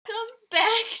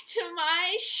back to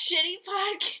my shitty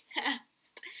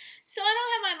podcast. So I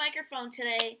don't have my microphone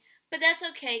today, but that's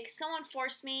okay, because someone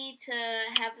forced me to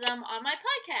have them on my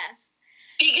podcast.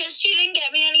 Because she didn't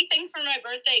get me anything for my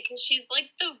birthday, because she's,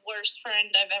 like, the worst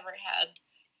friend I've ever had.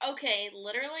 Okay,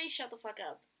 literally, shut the fuck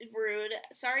up. Rude.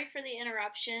 Sorry for the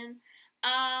interruption.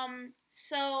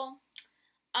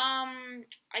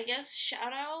 I guess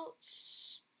shout out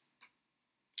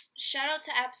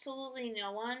to absolutely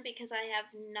no one, because I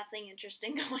have nothing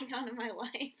interesting going on in my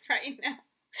life right now.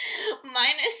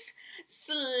 Minus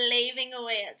slaving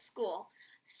away at school.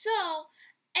 So,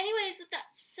 anyways, with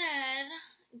that said,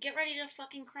 get ready to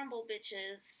fucking crumble,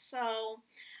 bitches. So,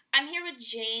 I'm here with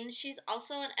Jane. She's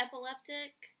also an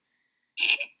epileptic.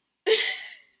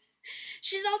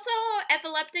 She's also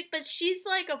epileptic, but she's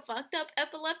like a fucked up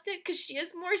epileptic because she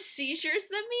has more seizures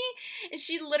than me. And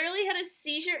she literally had a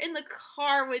seizure in the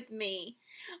car with me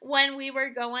when we were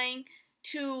going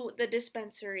to the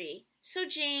dispensary. So,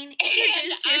 Jane,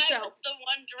 introduce yourself. I was the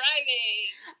one driving.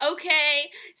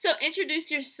 Okay, so introduce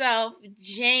yourself,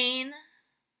 Jane.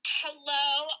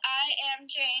 Hello, I am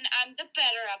Jane. I'm the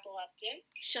better epileptic.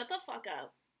 Shut the fuck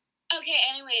up. Okay,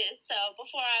 anyways, so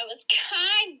before I was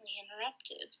kindly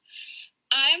interrupted,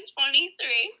 I'm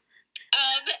 23.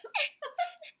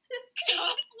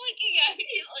 Stop looking at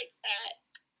me like that.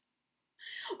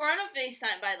 We're on a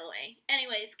FaceTime, by the way.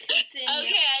 Anyways, continue.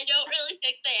 Okay, I don't really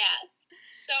think they asked.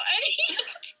 So anyways,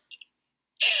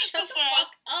 Shut the before I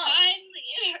fuck was up. kindly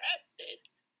interrupted.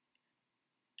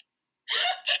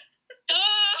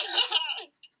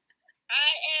 Stop!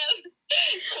 I am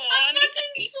 23. I'm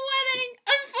fucking sweating.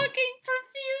 I'm fucking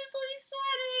profusely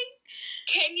sweating.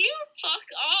 Can you fuck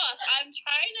off? I'm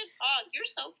trying to talk. You're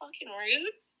so fucking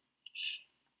rude.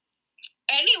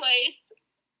 Anyways,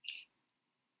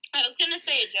 I was gonna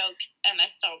say a joke and I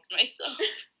stopped myself.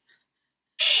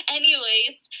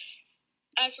 Anyways,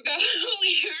 I forgot what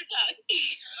we were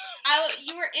talking.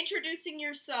 You were introducing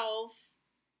yourself.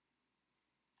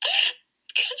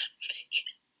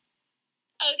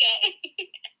 Okay.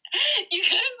 You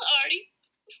guys already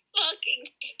fucking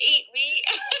hate me.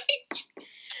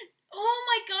 Oh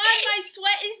my god, my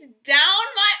sweat is down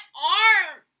my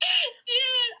arm.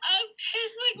 Dude, I'm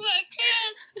pissing my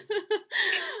pants.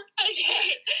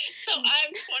 Okay, so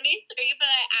I'm 23,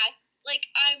 but I act like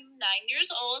I'm 9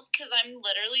 years old because I'm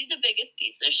literally the biggest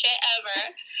piece of shit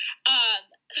ever.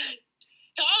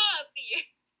 Stop you.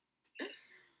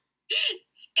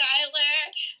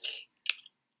 Skylar.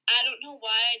 I don't know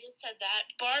why I just said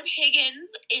that. Barb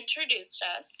Higgins introduced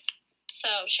us.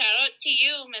 So, shout out to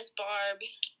you, Miss Barb.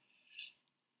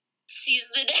 Seize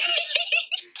the day.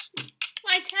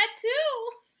 My tattoo.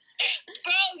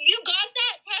 Bro, you got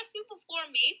that tattoo before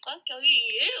me. Fuck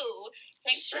you.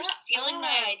 Thanks for stealing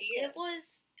my idea.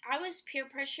 I was peer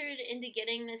pressured into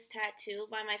getting this tattoo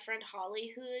by my friend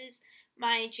Holly, who is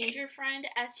my ginger friend,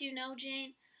 as you know,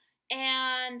 Jane.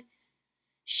 And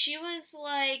she was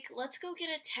like, let's go get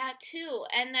a tattoo.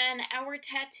 And then our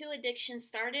tattoo addiction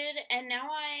started, and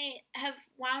now I have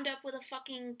wound up with a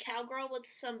fucking cowgirl with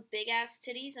some big-ass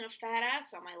titties and a fat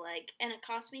ass on my leg, and it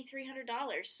cost me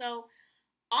 $300. So,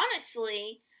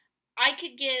 honestly, I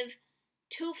could give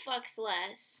 2 fucks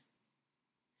less.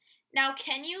 Now,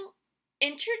 can you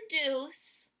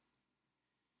introduce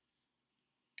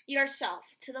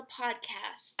yourself to the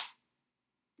podcast?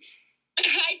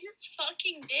 I just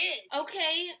fucking did.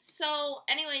 Okay, so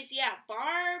anyways, yeah,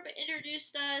 Barb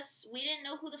introduced us. We didn't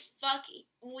know who the fuck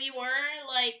we were.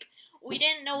 Like, we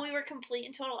didn't know we were complete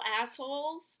and total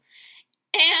assholes.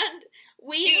 And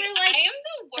we were like, I am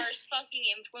the worst fucking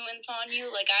influence on you.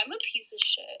 Like, I'm a piece of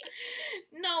shit.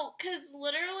 No, because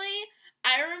literally,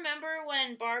 I remember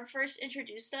when Barb first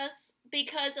introduced us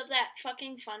because of that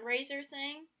fucking fundraiser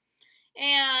thing.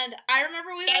 And I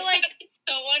remember we were like, it's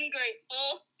so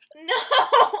ungrateful. No,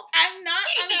 I'm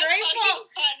not ungrateful. That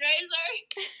fucking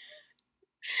fundraiser.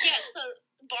 Yeah, so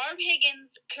Barb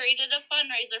Higgins created a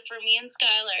fundraiser for me and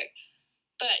Skylar.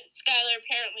 But Skylar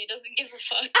apparently doesn't give a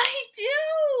fuck. I do!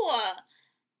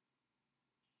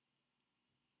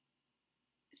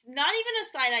 It's not even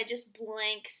a side eye, just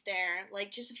blank stare.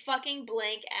 Like, just fucking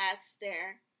blank ass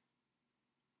stare.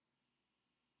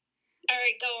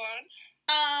 Alright, go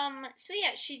on. So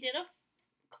yeah, she did a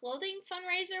clothing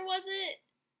fundraiser, was it?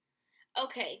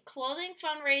 Okay, clothing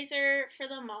fundraiser for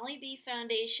the Molly B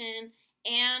Foundation,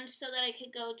 and so that I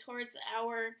could go towards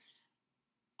our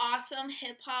awesome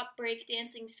hip-hop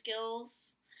breakdancing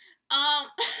skills.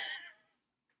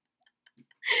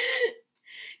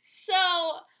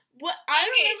 So, what I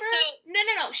remember...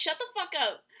 No, shut the fuck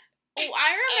up. Oh,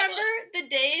 I remember the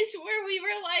days where we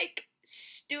were, like,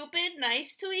 stupid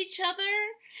nice to each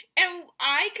other, And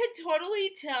I could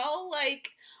totally tell, like,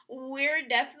 we're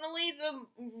definitely the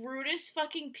rudest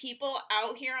fucking people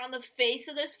out here on the face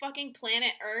of this fucking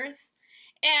planet Earth.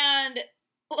 And,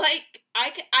 like,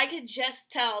 I could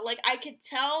just tell. Like, I could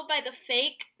tell by the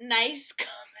fake nice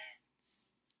comments.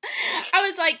 I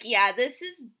was like, yeah, this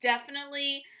is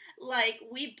definitely, like,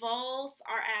 we both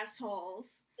are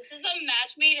assholes. This is a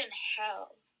match made in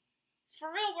hell.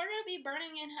 For real, we're gonna be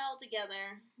burning in hell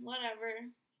together. Whatever.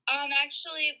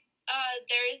 Actually,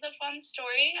 there is a fun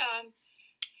story.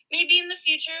 Maybe in the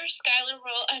future, Skylar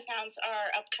will announce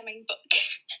our upcoming book.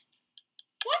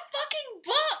 What fucking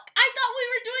book? I thought we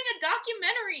were doing a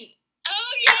documentary.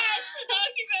 Oh, yeah, it's a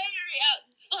documentary out.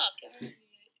 Fuck.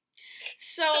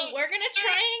 So we're gonna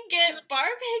try and get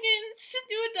Barb Higgins to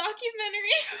do a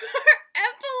documentary for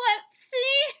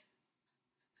epilepsy.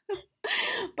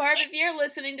 Barb, if you're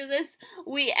listening to this,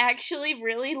 we actually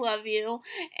really love you.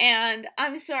 And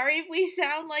I'm sorry if we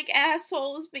sound like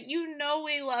assholes, but you know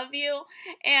we love you.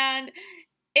 And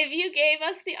if you gave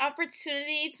us the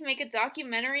opportunity to make a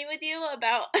documentary with you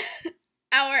about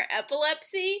our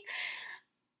epilepsy,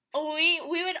 we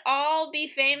would all be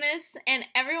famous and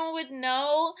everyone would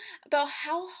know about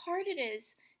how hard it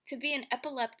is to be an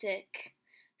epileptic.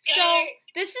 So,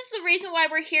 this is the reason why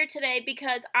we're here today,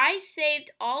 because I saved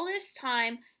all this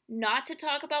time not to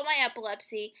talk about my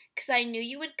epilepsy, because I knew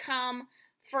you would come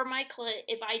for my clit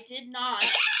if I did not.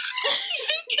 What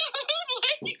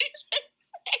did you just say?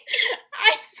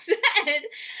 I said,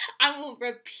 I will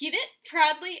repeat it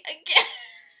proudly again.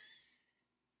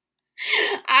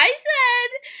 I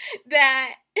said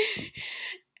that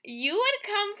you would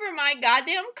come for my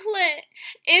goddamn clit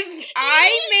if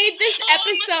I made this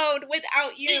episode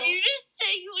without you. Did you just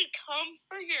say you would come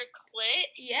for your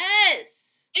clit?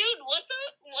 Yes. Dude, what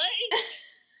is...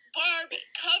 Barbie,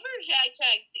 cover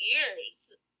Jack's ears.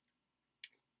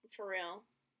 For real.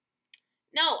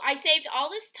 No, I saved all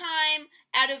this time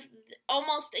out of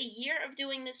almost a year of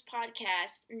doing this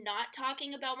podcast, not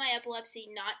talking about my epilepsy,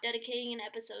 not dedicating an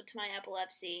episode to my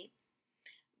epilepsy,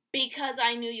 because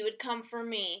I knew you would come for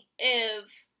me if,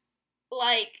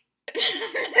 like,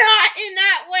 not in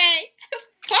that way.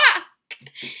 Fuck!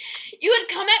 You would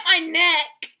come at my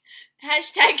neck.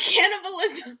 Hashtag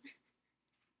cannibalism.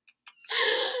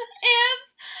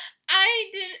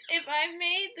 If I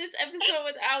made this episode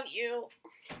without you.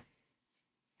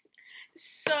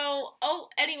 So,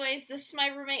 anyways, this is my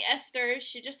roommate Esther.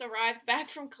 She just arrived back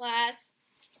from class.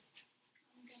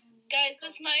 Guys,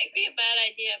 this might be a bad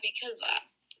idea because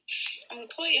I'm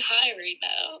quite high right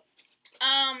now.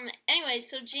 Anyway,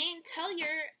 so Jane, tell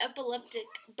your epileptic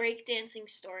breakdancing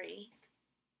story.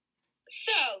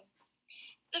 So,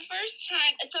 the first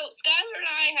time, Skylar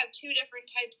and I have two different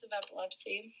types of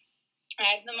epilepsy. I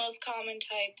have the most common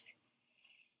type,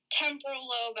 temporal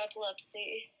lobe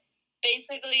epilepsy.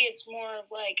 Basically, it's more of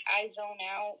like I zone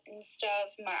out and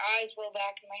stuff. My eyes roll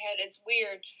back in my head. It's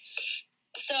weird.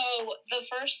 So, the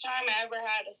first time I ever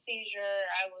had a seizure,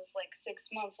 I was like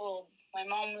 6 months old. My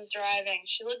mom was driving.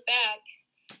 She looked back.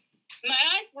 My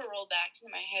eyes were rolled back into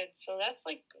my head, so that's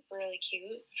like really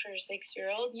cute for a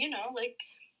 6-year-old. You know, like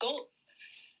goals.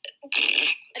 I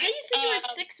thought you said you were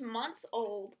 6 months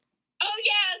old. Oh,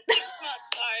 yeah, 6 months.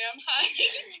 Sorry, I'm high.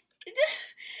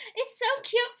 It's so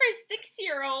cute for a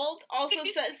 6-year-old. Also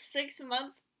says 6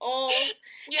 months old.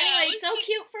 Yeah, anyway, so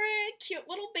cute for a cute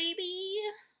little baby.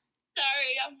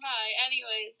 Sorry, I'm high.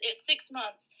 Anyways, it's 6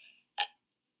 months.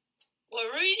 What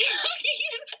were we talking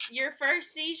about? Your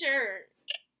first seizure.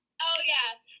 Oh,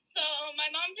 yeah. So, my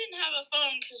mom didn't have a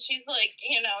phone because she's like,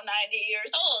 90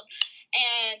 years old.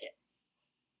 And,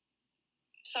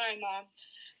 sorry, Mom.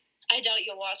 I doubt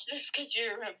you'll watch this because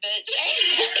you're a bitch.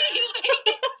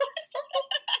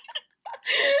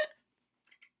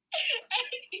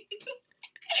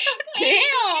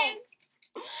 Damn!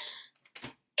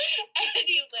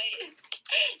 Anyways,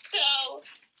 so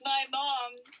my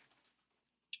mom,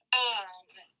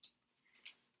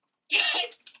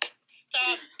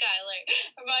 stop, Skylar.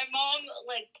 My mom,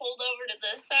 pulled over to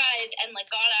the side and,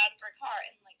 got out of her car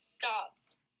and, stopped.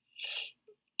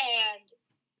 And,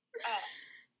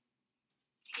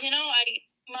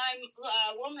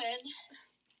 my woman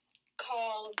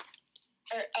called,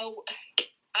 I'm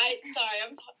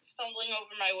stumbling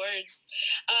over my words.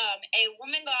 A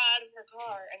woman got out of her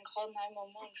car and called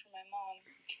 911 for my mom,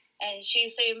 and she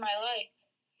saved my life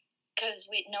because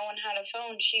no one had a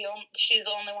phone. She's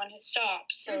the only one who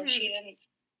stopped, so she didn't.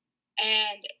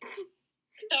 And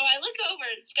so I look over,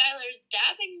 and Skylar's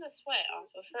dabbing the sweat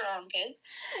off of her armpits.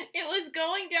 It was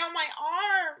going down my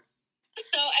arm.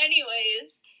 So,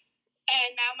 anyways,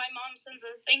 and now my mom sends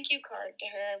a thank you card to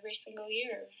her every single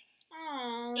year.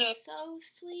 Oh, so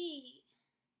sweet.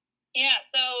 Yeah,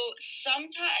 so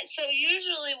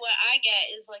usually what I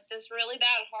get is like this really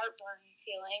bad heartburn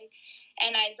feeling,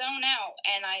 and I zone out,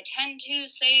 and I tend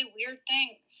to say weird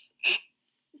things.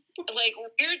 Like,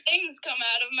 weird things come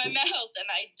out of my mouth, and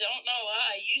I don't know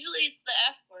why. Usually it's the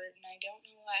F word, and I don't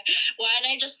know why. Why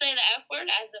did I just say the F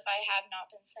word as if I have not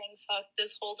been saying fuck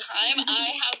this whole time?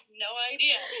 I have no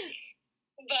idea.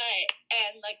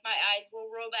 And like my eyes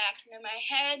will roll back into my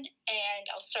head and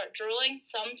I'll start drooling.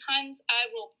 Sometimes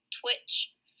I will twitch.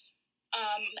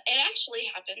 It actually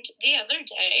happened the other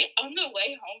day on the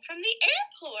way home from the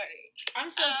airport. I'm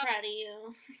so proud of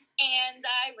you. And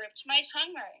I ripped my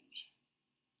tongue ring.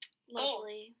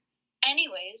 Lovely.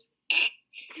 Anyways,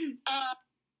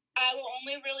 I will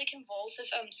only really convulse if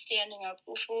I'm standing up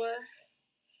before,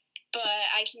 but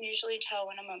I can usually tell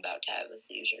when I'm about to have a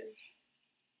seizure.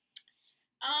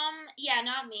 Yeah,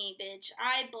 not me, bitch.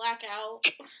 I black out.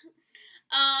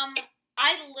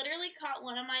 I literally caught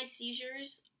one of my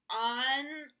seizures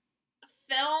on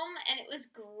film, and it was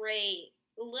great.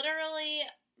 Literally,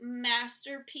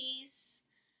 masterpiece.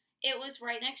 It was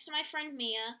right next to my friend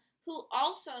Mia, who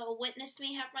also witnessed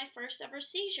me have my first ever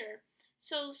seizure.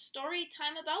 So, story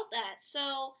time about that.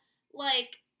 So,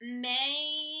 like,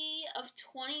 May of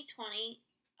 2020.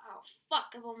 Oh,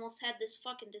 fuck, I've almost had this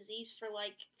fucking disease for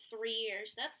like 3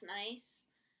 years. That's nice.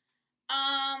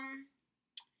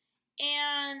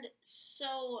 And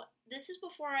so this is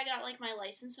before I got like my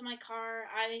license in my car.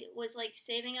 I was like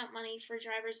saving up money for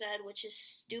driver's ed, which is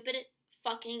stupid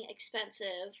fucking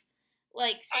expensive.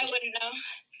 Like, I wouldn't know.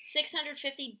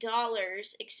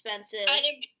 $650 expensive. I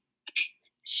didn't.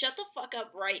 Shut the fuck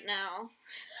up right now.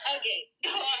 Okay, go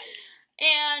on.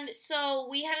 And so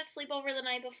we had a sleepover the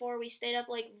night before. We stayed up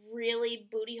like really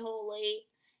booty hole late.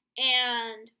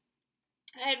 And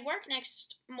I had work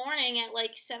next morning at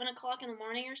like 7 o'clock in the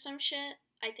morning or some shit.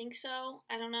 I think so.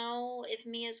 I don't know if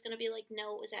Mia's gonna be like,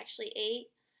 no, it was actually 8.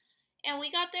 And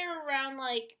we got there around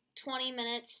like 20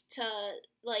 minutes to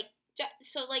like,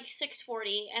 so like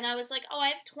 6:40. And I was like, oh, I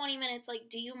have 20 minutes. Like,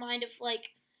 do you mind if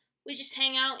like we just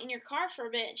hang out in your car for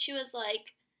a bit? And she was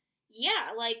like,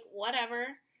 yeah, like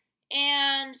whatever.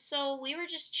 And so we were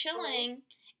just chilling.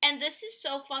 And this is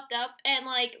so fucked up. And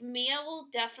like, Mia will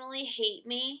definitely hate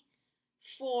me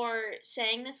for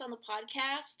saying this on the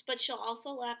podcast, but she'll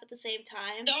also laugh at the same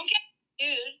time. Don't get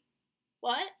sued.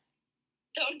 What?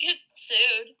 Don't get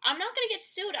sued. I'm not gonna get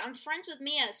sued. I'm friends with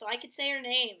Mia, so I could say her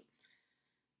name.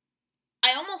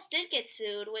 I almost did get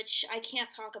sued, which I can't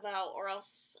talk about or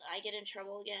else I get in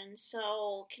trouble again.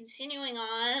 So, continuing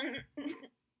on.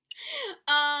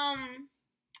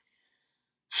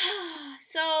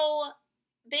 So,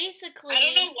 basically... I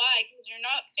don't know why, because you're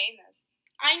not famous.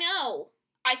 I know.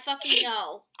 I fucking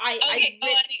know.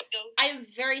 I'm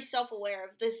very self-aware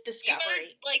of this discovery.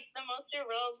 You're like the most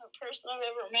irrelevant person I've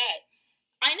ever met.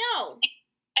 I know.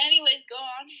 Anyways, go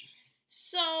on.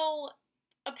 So,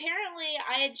 apparently,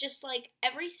 I had just, like,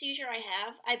 every seizure I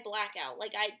have, I black out.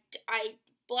 Like, I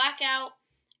black out,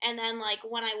 and then, like,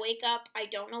 when I wake up, I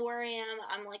don't know where I am.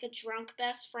 I'm like a drunk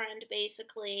best friend,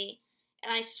 basically. And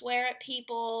I swear at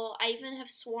people. I even have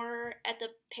swore at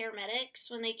the paramedics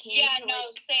when they came. Yeah,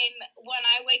 same. When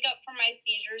I wake up from my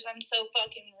seizures, I'm so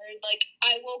fucking rude. Like,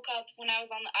 I woke up with my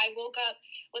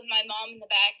mom in the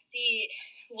back seat,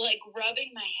 like, rubbing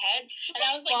my head. And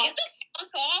I was like, get the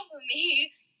fuck off of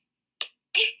me.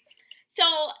 So,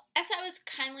 as I was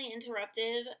kindly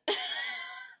interrupted...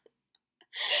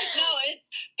 No, it's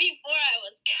before I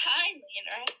was kindly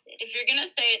interrupted. If you're gonna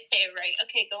say it right.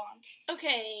 Okay, go on.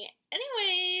 Okay.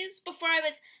 Anyways, before I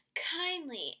was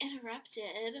kindly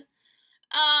interrupted,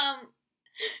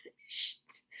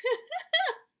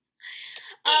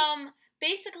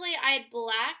 basically I had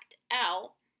blacked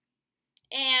out,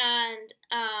 and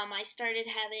I started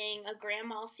having a grand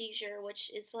mal seizure, which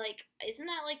is like, isn't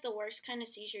that like the worst kind of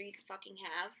seizure you could fucking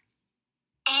have?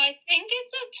 I think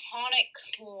it's a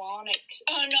tonic-clonic.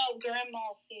 Oh, no, grand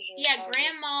mal seizure. Yeah,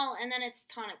 grand mal, and then it's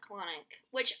tonic-clonic,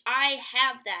 which I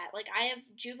have that. Like, I have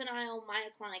juvenile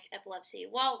myoclonic epilepsy.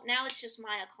 Well, now it's just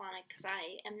myoclonic because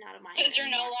I am not a myoclonic. Because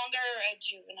you're no longer a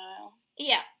juvenile.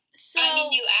 Yeah, so... I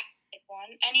mean, you act like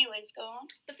one. Anyways, go on.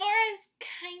 Before I was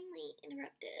kindly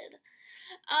interrupted,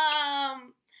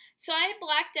 so I had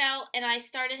blacked out, and I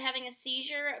started having a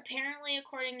seizure. Apparently,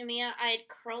 according to Mia, I had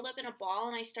curled up in a ball,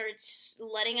 and I started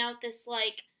letting out this,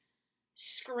 like,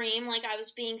 scream like I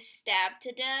was being stabbed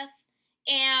to death.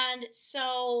 And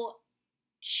so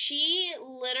she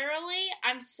literally,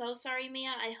 I'm so sorry, Mia,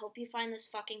 I hope you find this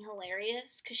fucking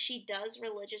hilarious, because she does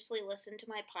religiously listen to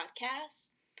my podcast.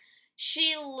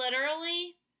 She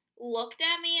literally looked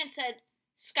at me and said,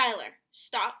 Skylar,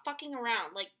 stop fucking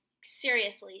around. Like,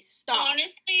 seriously, stop.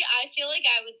 Honestly, I feel like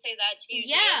I would say that to you,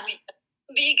 Yeah. too,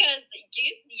 because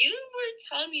you were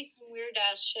telling me some weird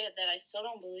ass shit that I still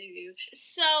don't believe you.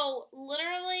 So,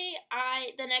 literally,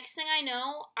 the next thing I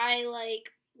know, I,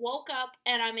 like, woke up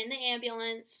and I'm in the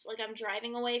ambulance. Like, I'm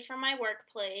driving away from my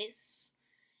workplace.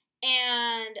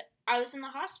 And I was in the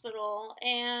hospital.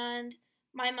 And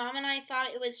my mom and I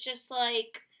thought it was just,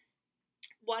 like,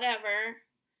 whatever.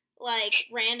 Like,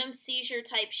 random seizure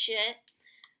type shit.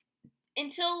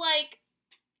 Until, like,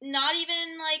 not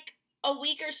even, like, a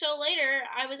week or so later,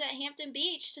 I was at Hampton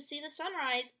Beach to see the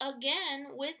sunrise again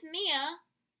with Mia.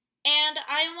 And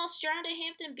I almost drowned at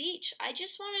Hampton Beach. I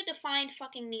just wanted to find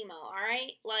fucking Nemo,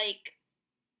 alright? Like,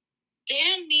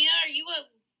 damn, Mia, are you a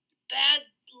bad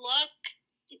luck?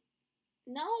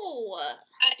 no.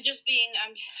 I'm just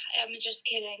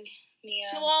kidding, Mia.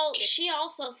 So, well, she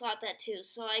also thought that too.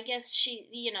 So I guess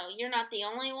you're not the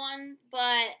only one.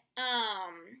 But,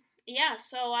 yeah,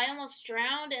 so I almost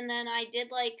drowned, and then I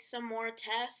did, like, some more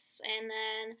tests, and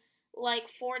then, like,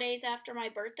 4 days after my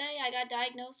birthday, I got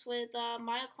diagnosed with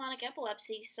myoclonic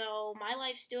epilepsy, so my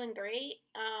life's doing great.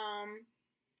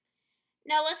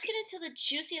 Now let's get into the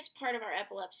juiciest part of our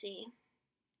epilepsy.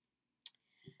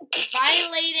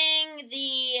 Violating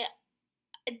the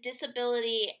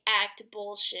Disability Act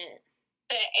bullshit.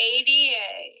 The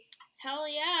ADA. Hell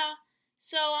yeah.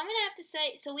 So I'm gonna have to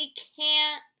say, so we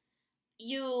can't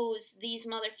use these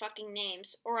motherfucking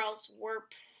names, or else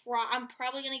I'm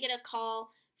probably gonna get a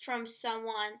call from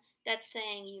someone that's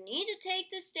saying you need to take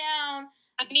this down.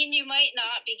 I mean, you might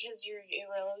not because you're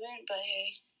irrelevant, but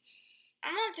hey,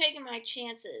 I'm not taking my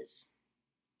chances.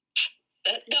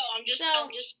 No, I'm just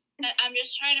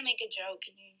trying to make a joke,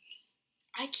 and you.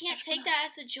 I can't take that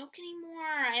as a joke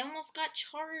anymore. I almost got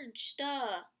charged.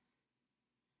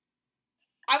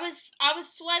 I was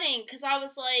sweating because I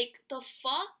was like, the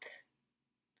fuck?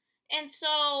 And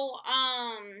so,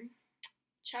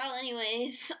 child,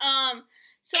 anyways, so I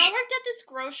worked at this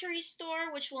grocery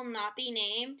store, which will not be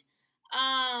named.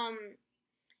 I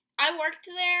worked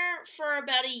there for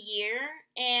about a year,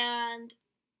 and,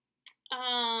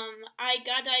 I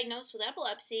got diagnosed with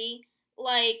epilepsy,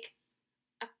 like,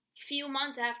 a few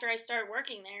months after I started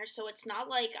working there, so it's not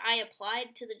like I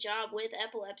applied to the job with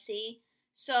epilepsy.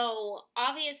 So,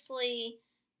 obviously,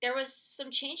 there was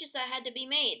some changes that had to be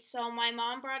made. So my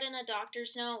mom brought in a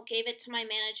doctor's note, gave it to my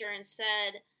manager, and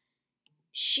said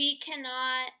she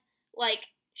cannot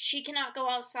go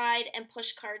outside and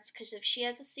push carts because if she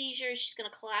has a seizure, she's gonna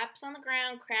collapse on the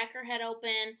ground, crack her head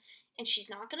open, and she's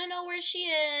not gonna know where she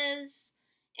is,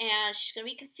 and she's gonna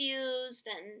be confused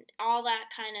and all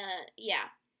that kind of, yeah.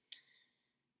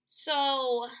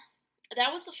 So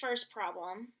that was the first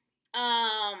problem.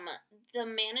 The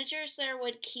managers there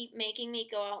would keep making me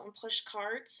go out and push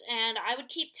carts, and I would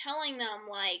keep telling them,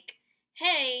 like,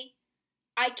 hey,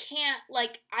 I can't,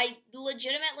 like, I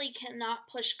legitimately cannot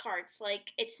push carts.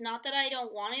 Like, it's not that I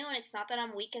don't want to, and it's not that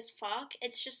I'm weak as fuck.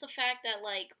 It's just the fact that,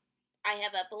 like, I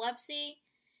have epilepsy.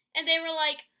 And they were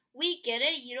like, we get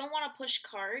it, you don't want to push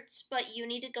carts, but you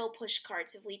need to go push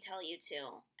carts if we tell you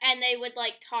to. And they would,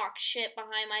 like, talk shit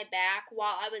behind my back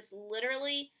while I was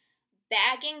literally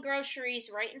bagging groceries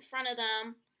right in front of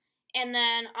them. And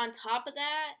then on top of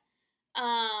that,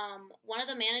 one of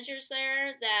the managers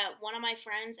there that one of my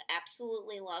friends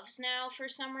absolutely loves now for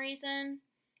some reason,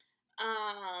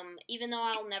 even though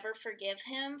I'll never forgive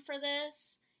him for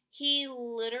this, he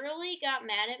literally got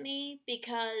mad at me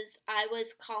because I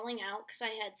was calling out because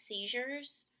I had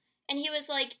seizures. And he was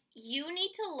like, you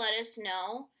need to let us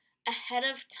know ahead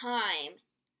of time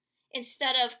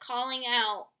instead of calling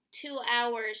out 2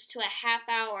 hours to a half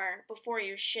hour before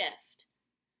your shift.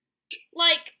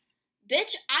 Like,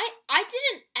 bitch, I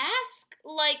didn't ask,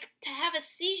 like, to have a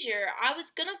seizure. I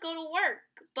was gonna go to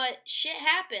work, but shit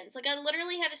happens. Like, I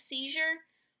literally had a seizure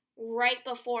right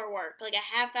before work, like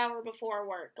a half hour before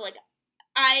work. Like,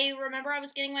 I remember I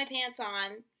was getting my pants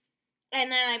on, and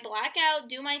then I black out,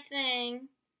 do my thing,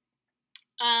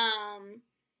 and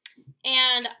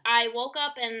I woke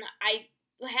up and I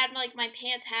had, like, my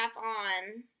pants half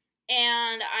on,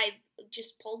 and I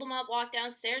just pulled them up, walked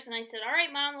downstairs, and I said, all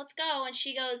right, Mom, let's go. And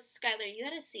she goes, Skylar, you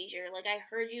had a seizure. Like, I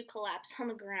heard you collapse on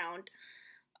the ground.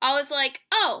 I was like,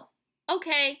 oh,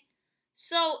 okay.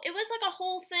 So it was like a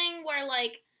whole thing where,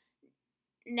 like,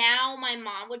 now my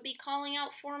mom would be calling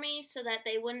out for me so that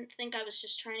they wouldn't think I was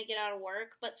just trying to get out of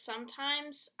work. But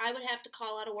sometimes I would have to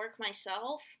call out of work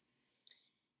myself.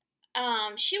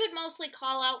 She would mostly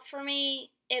call out for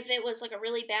me if it was, like, a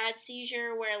really bad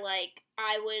seizure where, like,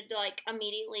 I would, like,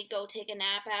 immediately go take a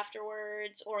nap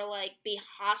afterwards or, like, be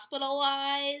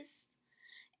hospitalized.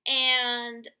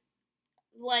 And,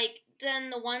 like, then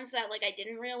the ones that, like, I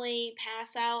didn't really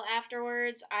pass out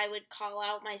afterwards, I would call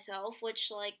out myself, which,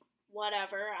 like,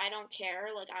 whatever, I don't care.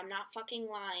 Like, I'm not fucking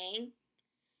lying.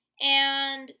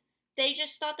 And they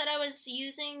just thought that I was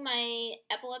using my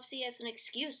epilepsy as an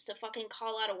excuse to fucking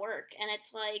call out of work. And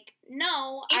it's like,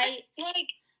 no, I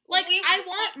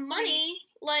want money.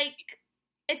 Like,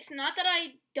 it's not that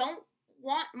I don't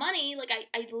want money. Like,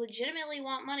 I legitimately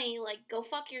want money. Like, go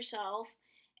fuck yourself.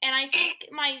 And I think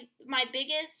my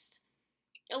biggest,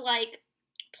 like,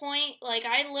 point, like,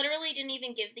 I literally didn't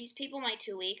even give these people my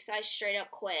 2 weeks. I straight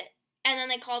up quit. And then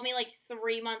they called me, like,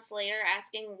 3 months later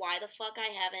asking why the fuck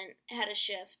I haven't had a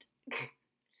shift.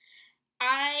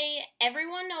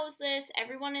 Everyone knows this.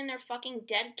 Everyone and their fucking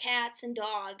dead cats and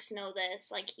dogs know this.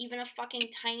 Like, even a fucking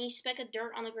tiny speck of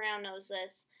dirt on the ground knows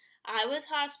this. I was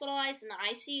hospitalized in the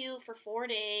ICU for 4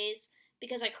 days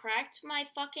because I cracked my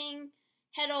fucking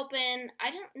head open.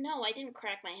 I didn't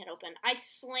crack my head open. I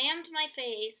slammed my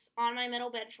face on my metal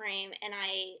bed frame and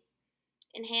I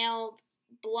inhaled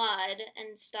blood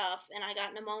and stuff and I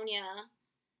got pneumonia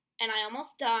and I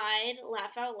almost died.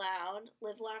 Laugh out loud.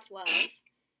 Live, laugh, love.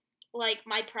 Like,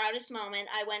 my proudest moment,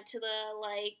 I went to the,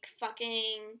 like,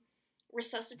 fucking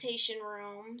resuscitation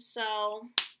room, so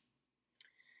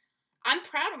I'm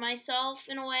proud of myself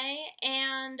in a way,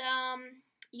 and,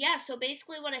 yeah, so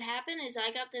basically what had happened is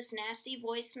I got this nasty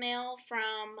voicemail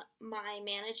from my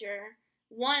manager.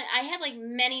 I had, like,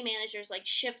 many managers, like,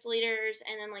 shift leaders,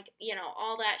 and then, like, you know,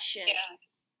 all that shit. Yeah.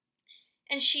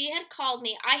 And she had called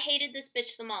me. I hated this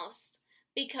bitch the most,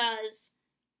 because,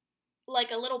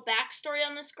 like, a little backstory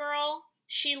on this girl,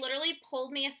 she literally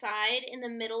pulled me aside in the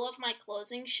middle of my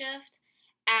closing shift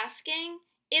asking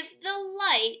if the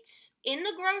lights in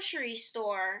the grocery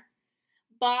store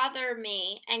bother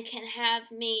me and can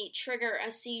have me trigger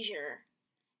a seizure.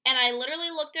 And I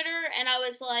literally looked at her and I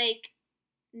was like,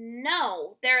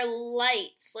 no, they're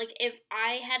lights. Like, if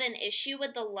I had an issue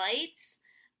with the lights,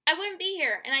 I wouldn't be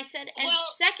here. And I said, and well,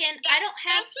 second, I don't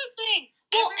have... That's the thing.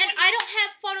 Well, and I don't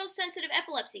have photosensitive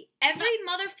epilepsy. Every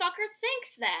motherfucker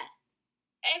thinks that.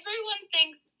 Everyone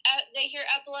thinks, they hear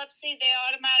epilepsy, they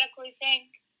automatically think,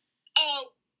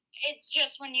 oh, it's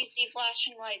just when you see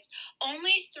flashing lights.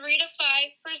 Only 3 to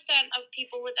 5% of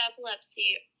people with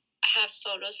epilepsy have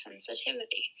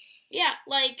photosensitivity. Yeah,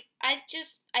 like, I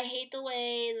hate the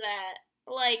way that,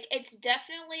 like, it's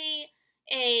definitely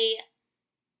a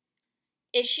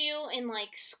issue in,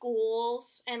 like,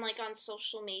 schools and, like, on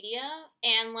social media,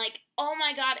 and, like, oh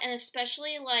my god, and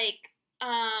especially, like,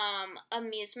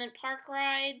 amusement park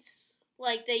rides,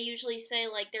 like, they usually say,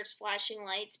 like, there's flashing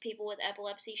lights, people with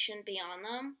epilepsy shouldn't be on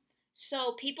them,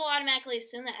 so people automatically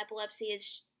assume that epilepsy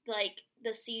is, like,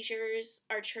 the seizures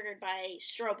are triggered by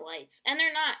strobe lights, and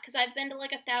they're not, because I've been to,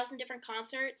 like, 1,000 different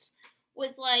concerts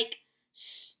with, like,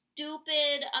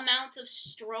 stupid amounts of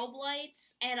strobe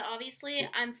lights, and obviously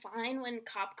I'm fine when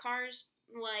cop cars,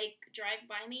 like, drive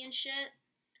by me and shit.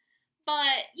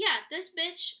 But yeah, this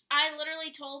bitch, I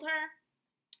literally told her,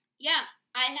 yeah,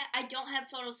 I don't have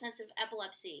photosensitive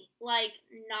epilepsy. Like,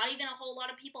 not even a whole lot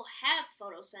of people have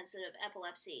photosensitive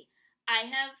epilepsy. I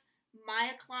have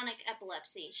myoclonic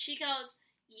epilepsy. She goes,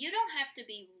 you don't have to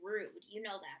be rude. You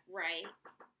know that, right?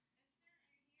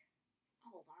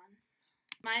 Hold on.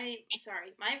 My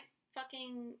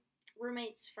fucking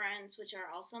roommate's friends, which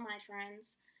are also my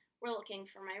friends, were looking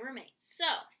for my roommate. So,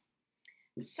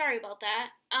 sorry about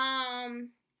that.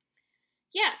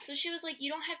 Yeah, so she was like, you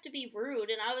don't have to be rude.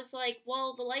 And I was like,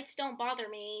 well, the lights don't bother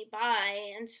me.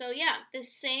 Bye. And so, yeah,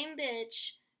 this same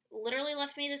bitch literally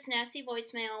left me this nasty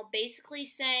voicemail basically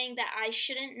saying that I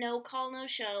shouldn't no call, no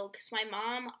show because my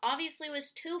mom obviously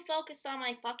was too focused on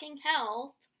my fucking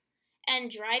health and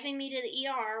driving me to the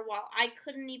ER while I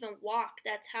couldn't even walk.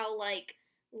 That's how, like,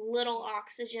 little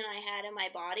oxygen I had in my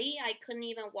body. I couldn't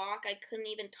even walk. I couldn't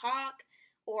even talk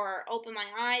or open my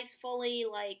eyes fully.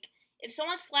 Like, if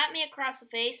someone slapped me across the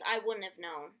face, I wouldn't have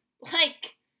known.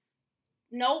 Like,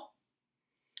 nope.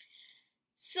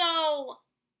 So,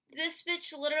 this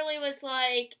bitch literally was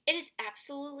like, it is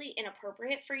absolutely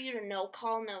inappropriate for you to no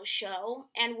call, no show,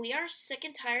 and we are sick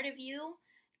and tired of you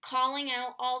calling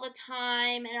out all the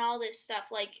time and all this stuff.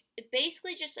 Like,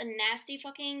 basically just a nasty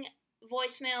fucking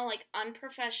voicemail, like,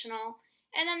 unprofessional.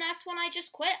 And then that's when I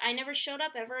just quit. I never showed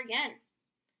up ever again.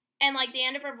 And, like, the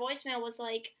end of her voicemail was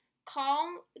like,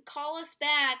 call us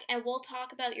back and we'll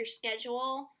talk about your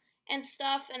schedule and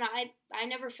stuff. And I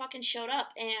never fucking showed up.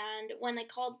 And when they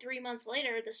called 3 months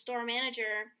later, the store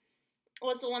manager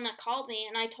was the one that called me,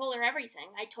 and I told her everything.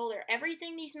 I told her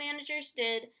everything these managers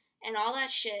did and all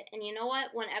that shit. And you know what?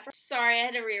 Sorry, I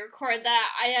had to re-record that.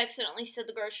 I accidentally said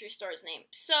the grocery store's name.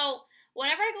 So,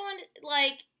 whenever I go in,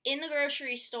 like, in the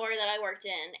grocery store that I worked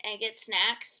in and get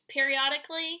snacks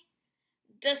periodically,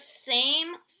 the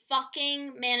same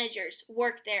fucking managers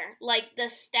work there. Like, the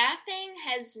staffing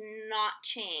has not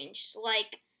changed.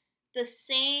 Like, the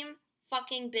same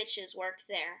fucking bitches work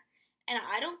there. And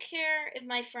I don't care if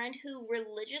my friend who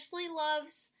religiously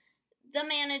loves the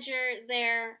manager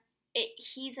there,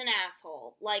 he's an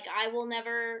asshole. Like, I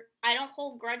don't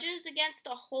hold grudges against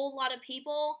a whole lot of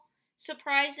people,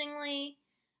 surprisingly.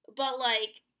 But,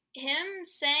 like, him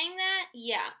saying that,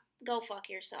 yeah, go fuck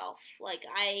yourself. Like,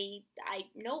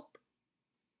 nope.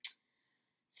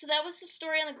 So that was the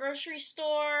story in the grocery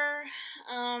store.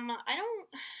 I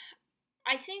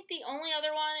think the only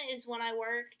other one is when I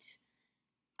worked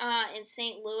in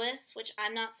St. Louis, which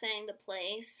I'm not saying the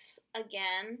place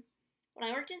again. When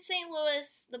I worked in St.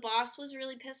 Louis, the boss was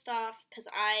really pissed off because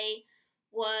I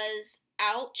was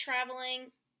out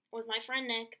traveling with my friend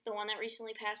Nick, the one that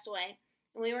recently passed away.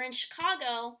 And we were in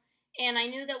Chicago, and I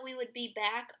knew that we would be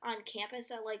back on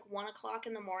campus at like 1 o'clock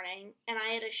in the morning, and I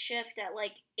had a shift at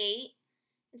like 8.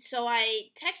 And so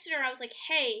I texted her, I was like,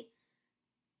 hey,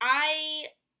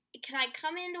 can I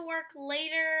come into work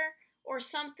later or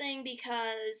something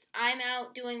because I'm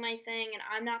out doing my thing and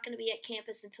I'm not going to be at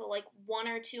campus until like 1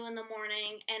 or 2 in the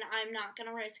morning and I'm not going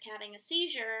to risk having a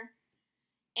seizure.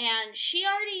 And she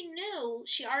already knew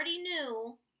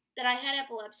that I had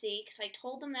epilepsy because I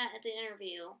told them that at the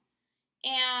interview.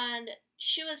 And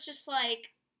she was just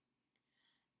like,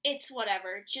 it's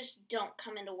whatever, just don't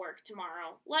come into work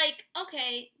tomorrow. Like,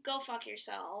 okay, go fuck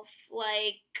yourself.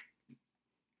 Like,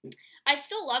 I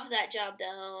still love that job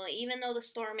though, even though the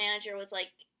store manager was like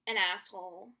an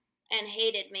asshole and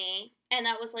hated me. And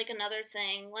that was like another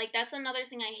thing. Like, that's another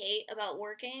thing I hate about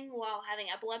working while having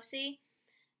epilepsy.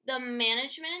 The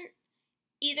management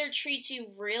either treats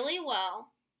you really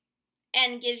well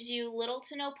and gives you little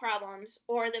to no problems,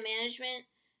 or the management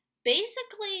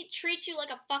basically treats you like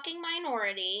a fucking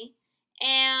minority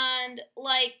and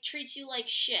like treats you like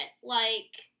shit.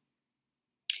 Like,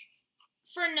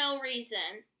 for no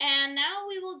reason. And now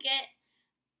we will get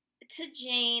to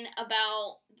Jane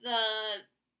about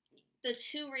the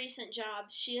 2 recent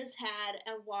jobs she has had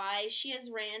and why she has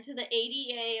ran to the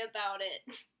ADA about it.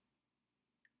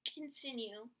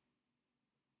 Continue.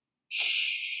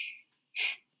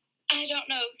 I don't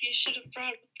know if you should have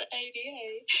brought up the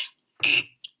ADA. Who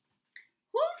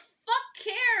the fuck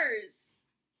cares?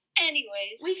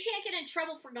 Anyways. We can't get in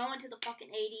trouble for going to the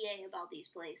fucking ADA about these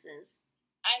places.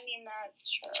 I mean, that's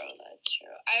true.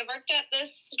 I worked at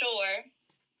this store,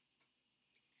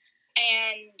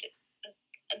 and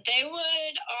they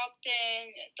would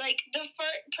often, like,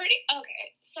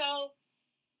 so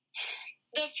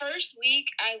the first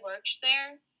week I worked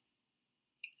there,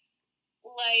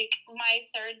 like, my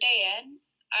 3rd day in,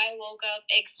 I woke up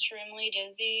extremely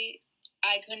dizzy.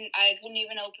 I couldn't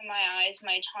even open my eyes.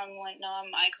 My tongue went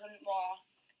numb. I couldn't walk.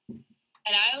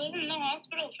 And I was in the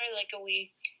hospital for, like, a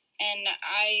week. And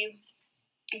I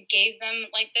gave them,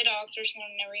 like, the doctor's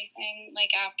note and everything, like,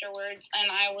 afterwards.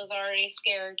 And I was already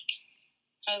scared.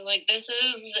 I was like, this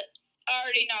is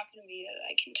already not going to be good,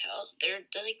 I can tell. They're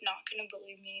like, not going to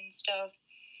believe me and stuff.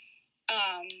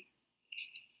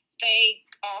 They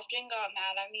often got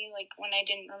mad at me, like, when I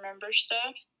didn't remember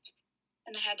stuff.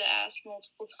 And I had to ask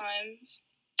multiple times.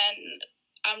 And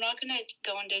I'm not going to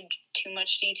go into too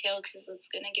much detail because it's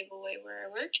going to give away where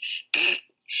I worked.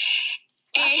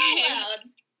 Loud.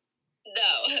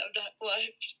 No, I'm not what.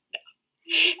 No.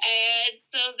 And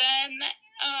so then,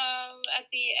 at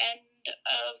the end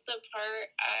of the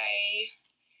part,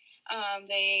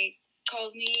 they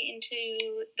called me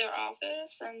into their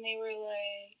office and they were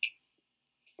like,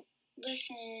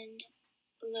 listen,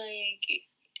 like,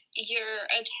 your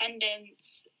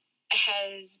attendance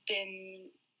has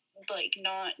been, like,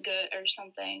 not good or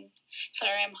something.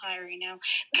 Sorry, I'm high right now.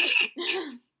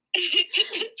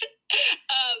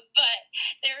 But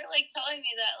they were, like, telling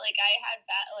me that, like, I had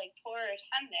poor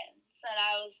attendance, and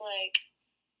I was like,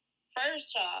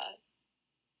 first off,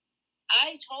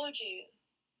 I told you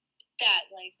that,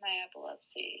 like, my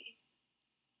epilepsy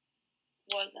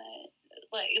wasn't,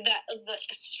 like, that, I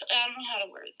don't know how to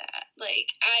word that.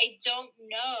 Like, I don't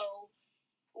know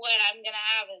when I'm gonna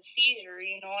have a seizure,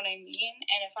 you know what I mean?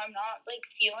 And if I'm not, like,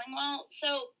 feeling well,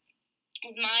 so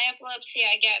with my epilepsy,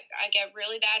 I get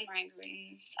really bad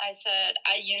migraines. I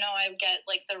get,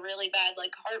 like, the really bad, like,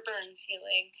 heartburn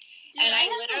feeling. Dude, and I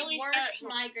literally the worst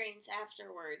migraines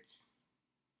afterwards.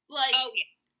 Like, oh yeah,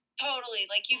 totally.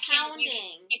 Like, you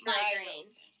pounding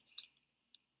migraines.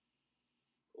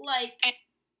 Like,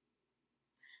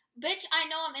 Bitch, I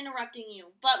know I'm interrupting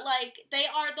you, but, like, they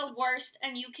are the worst,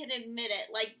 and you can admit it.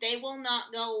 Like, they will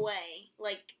not go away.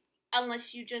 Like,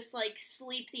 unless you just, like,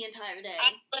 sleep the entire day.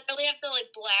 I literally have to, like,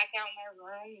 black out my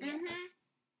room. Mm-hmm.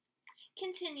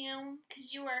 Continue,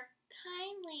 because you were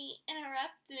kindly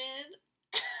interrupted.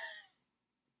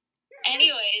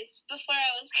 Anyways, before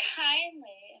I was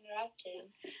kindly interrupted.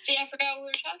 See, I forgot what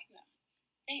we were talking about.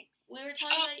 Thanks. We were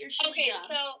talking about your shitty job.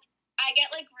 So I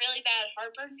get, like, really bad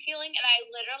heartburn feeling, and I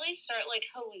literally start, like,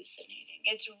 hallucinating.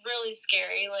 It's really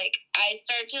scary. Like, I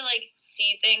start to, like,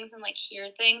 see things and, like,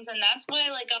 hear things, and that's why,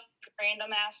 like, I'll make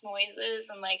random-ass noises,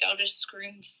 and, like, I'll just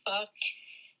scream, fuck,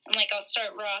 and, like, I'll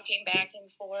start rocking back and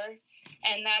forth,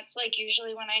 and that's, like,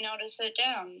 usually when I know to sit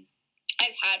down.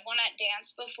 I've had one at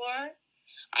dance before.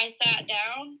 I sat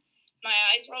down, my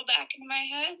eyes rolled back into my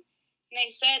head, and they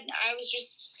said I was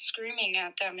just screaming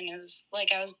at them, and it was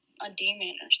like I was a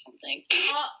demon or something.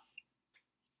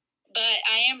 But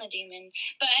I am a demon.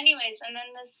 But anyways, and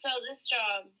then this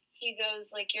job, he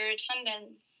goes, like, your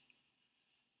attendance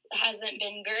hasn't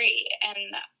been great.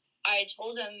 And I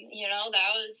told him, you know,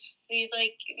 that was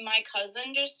like, my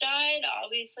cousin just died.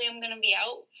 Obviously, I'm going to be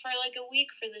out for, like, a week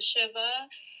for the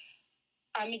Shiva.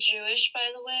 I'm Jewish,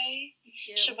 by the way.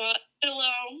 Shabbat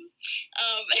Shalom.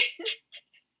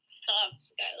 Stop,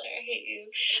 Skylar. I hate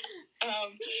you.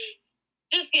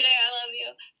 Just kidding. I love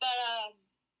you. But,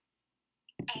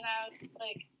 and I was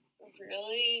like,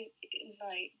 really?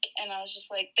 Like, and I was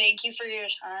just like, thank you for your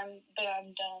time, but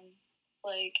I'm done.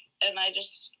 Like, and I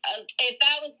just, if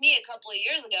that was me a couple of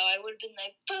years ago, I would have been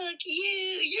like, fuck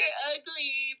you, you're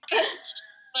ugly.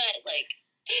 But, like,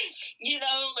 you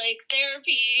know, like,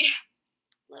 therapy.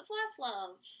 Live, laugh,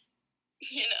 love.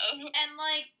 You know? And,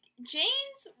 like,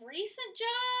 Jane's recent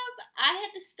job, I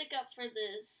had to stick up for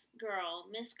this girl,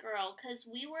 Miss Girl, because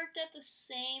we worked at the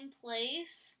same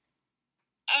place.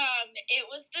 It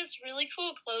was this really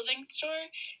cool clothing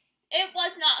store. It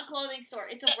was not a clothing store.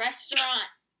 It's a restaurant.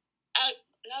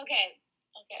 Okay.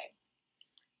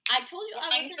 I told you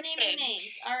I wasn't naming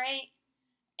names, alright?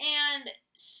 And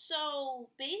so,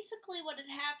 basically what had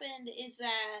happened is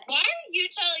that... Why are you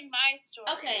telling my story?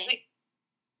 Okay.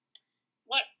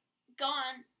 What? Go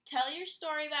on. Tell your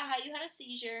story about how you had a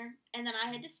seizure, and then I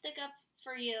had to stick up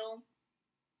for you.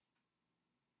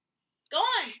 Go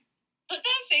on. Put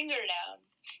that finger down.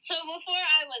 So before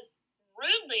I was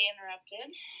rudely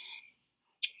interrupted,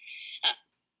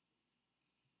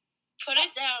 put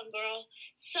it down, girl.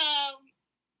 So,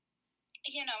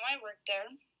 you know, I worked there.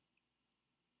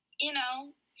 You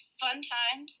know, fun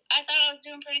times. I thought I was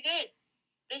doing pretty good.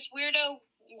 This weirdo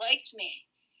liked me.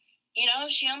 You know,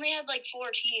 she only had like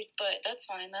 4 teeth, but that's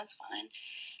fine.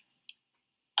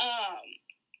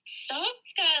 Stop,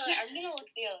 Skylar. I'm gonna look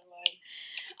the other way.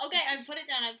 Okay, I put it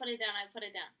down.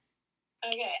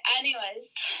 Okay,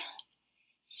 anyways.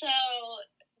 So,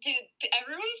 dude,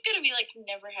 everyone's gonna be like,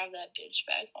 never have that bitch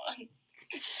back on.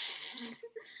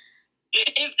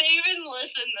 If they even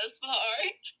listen this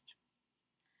far.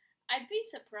 I'd be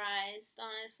surprised,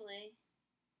 honestly.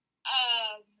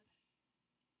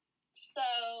 So,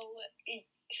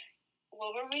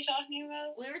 what were we talking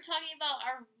about? We were talking about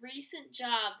our recent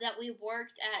job that we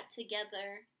worked at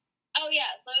together. Oh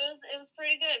yeah, so it was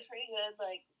pretty good.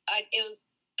 Like, it was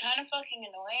kind of fucking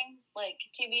annoying. Like,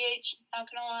 TBH, not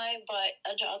gonna lie, but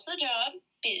a job's a job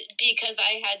because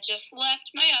I had just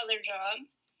left my other job,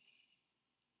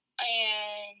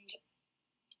 and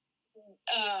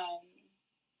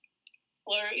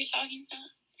what are we talking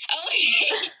about? Oh,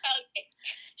 okay.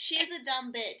 She is a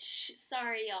dumb bitch.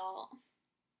 Sorry, y'all.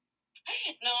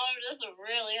 No, I'm just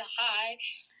really high.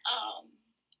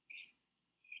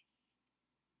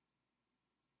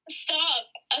 Stop.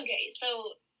 Okay,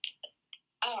 so,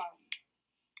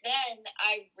 then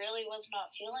I really was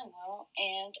not feeling well,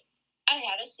 and I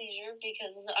had a seizure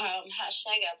because,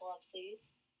 #epilepsy,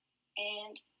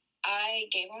 and I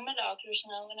gave him a doctor's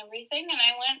note and everything, and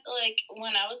I went, like,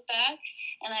 when I was back,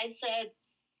 and I said,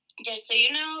 just so you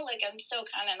know, like, I'm still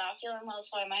kind of not feeling well,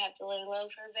 so I might have to lay low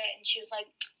for a bit, and she was like,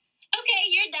 okay,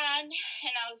 you're done.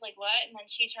 And I was like, what? And then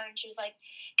she turned, she was like,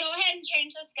 go ahead and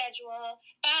change the schedule.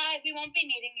 Bye, we won't be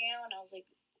needing you. And I was like,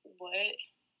 what?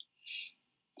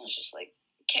 I was just like,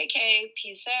 KK,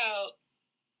 peace out.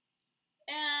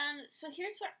 And so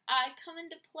here's where I come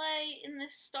into play in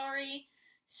this story.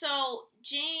 So,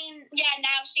 Jane... Yeah,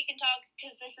 now she can talk,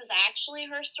 because this is actually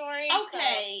her story.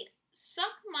 Okay, so.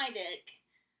 Suck my dick.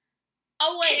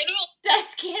 Oh, wait,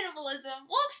 that's cannibalism.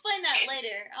 We'll explain that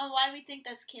later, on why we think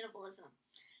that's cannibalism.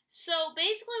 So,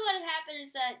 basically what had happened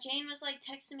is that Jane was, like,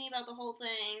 texting me about the whole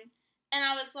thing, and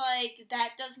I was like,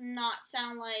 that does not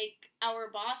sound like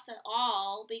our boss at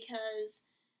all, because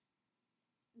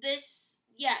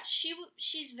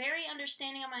she's very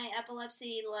understanding of my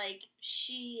epilepsy. Like,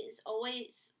 she is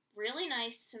always really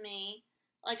nice to me.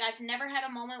 Like, I've never had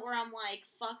a moment where I'm like,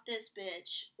 fuck this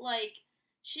bitch. Like,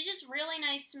 she's just really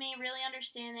nice to me, really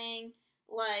understanding,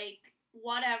 like,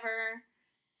 whatever.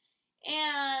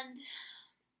 And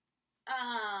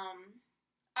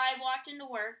I walked into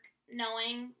work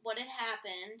knowing what had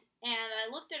happened, and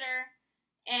I looked at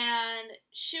her, and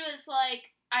she was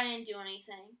like, I didn't do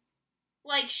anything.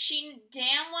 Like, she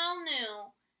damn well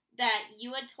knew that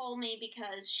you had told me,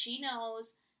 because she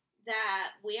knows that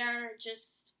we are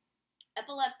just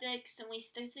epileptics and we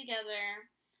stick together.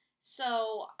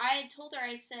 So I had told her,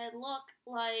 I said, look,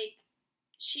 like,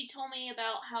 she told me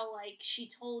about how, like, she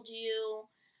told you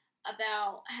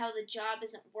about how the job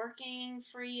isn't working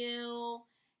for you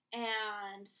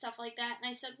and stuff like that. And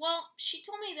I said, well, she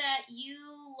told me that you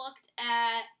looked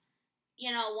at,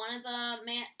 one of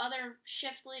the other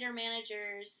shift leader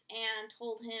managers and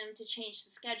told him to change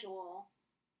the schedule.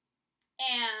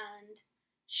 And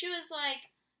she was like,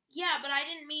 yeah, but I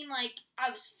didn't mean like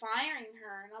I was firing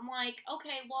her. And I'm like,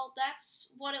 okay, well, that's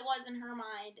what it was in her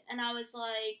mind. And I was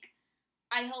like,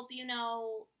 I hope you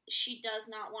know she does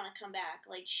not want to come back.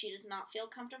 Like, she does not feel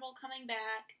comfortable coming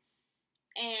back.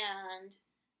 And,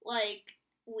 like,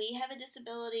 we have a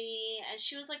disability. And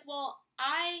she was like, well,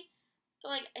 I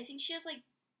think she has, like,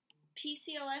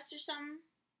 PCOS or something.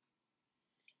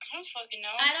 I don't fucking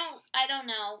know. I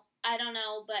don't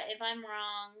know, but if I'm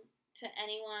wrong, to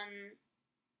anyone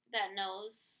that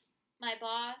knows my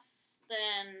boss,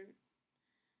 then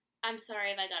I'm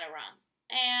sorry if I got it wrong.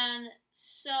 And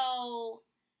so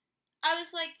I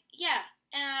was like, yeah.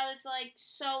 And I was like,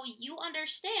 so you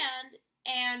understand,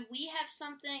 and we have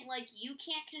something, like, you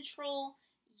can't control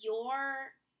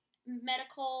your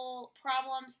medical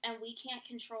problems, and we can't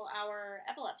control our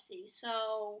epilepsy.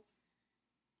 So,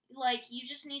 like, you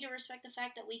just need to respect the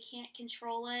fact that we can't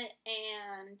control it,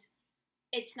 and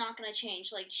it's not going to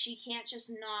change. Like, she can't just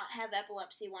not have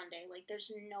epilepsy one day. Like,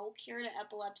 there's no cure to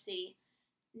epilepsy,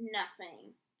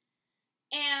 nothing.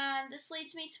 And this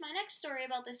leads me to my next story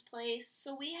about this place.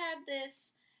 So we had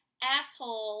this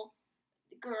asshole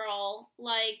girl,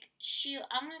 like,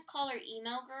 I'm going to call her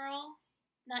emo girl.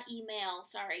 Not email,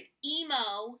 sorry.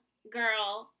 Emo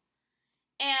girl.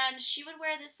 And she would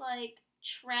wear this, like,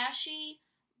 trashy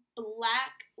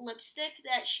black lipstick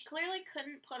that she clearly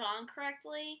couldn't put on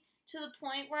correctly, to the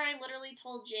point where I literally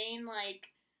told Jane, like,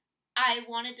 I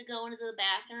wanted to go into the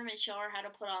bathroom and show her how to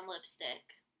put on lipstick.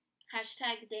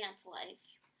 Hashtag dance life.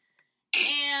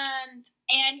 And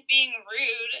being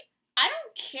rude. I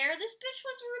don't care. This bitch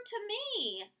was rude to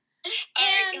me.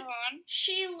 Alright, go on.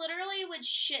 She literally would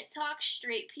shit talk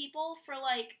straight people for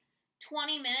like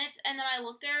 20 minutes, and then I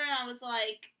looked at her and I was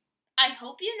like, I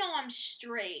hope you know I'm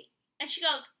straight. And she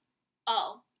goes,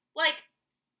 oh. Like,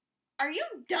 are you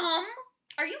dumb?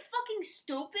 Are you fucking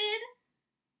stupid?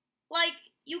 Like,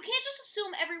 you can't just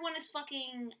assume everyone is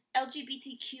fucking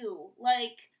LGBTQ.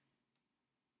 Like,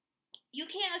 you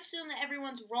can't assume that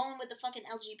everyone's rolling with the fucking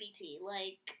LGBT.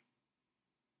 Like,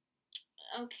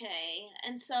 okay.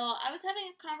 And so I was having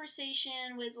a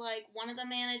conversation with, like, one of the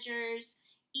managers.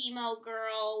 Emo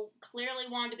girl clearly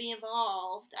wanted to be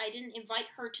involved. I didn't invite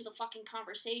her to the fucking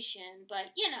conversation, but,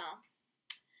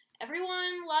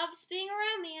 everyone loves being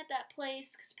around me at that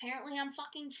place, because apparently I'm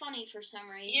fucking funny for some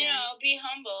reason. Be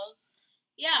humble.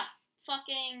 Yeah,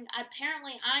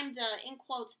 apparently I'm the, in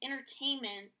quotes,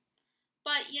 entertainment.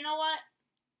 But you know what?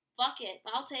 Fuck it.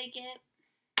 I'll take it.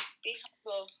 Be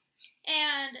humble.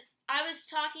 And I was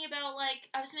talking about, like,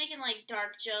 I was making, like,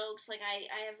 dark jokes. Like,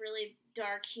 I have really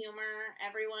dark humor.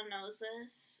 Everyone knows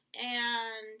this.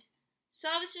 And so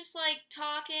I was just, like,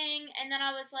 talking, and then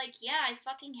I was like, yeah, I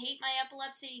fucking hate my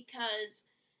epilepsy, because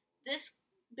this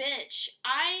bitch,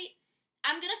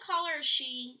 I'm gonna call her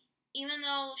she, even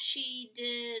though she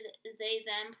did they,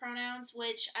 them pronouns,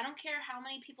 which I don't care how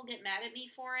many people get mad at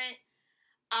me for it.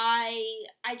 I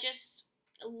just,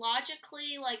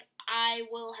 logically, like, I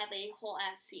will have a whole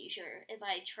ass seizure if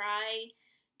I try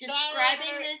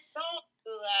describing this. Don't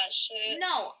do that shit.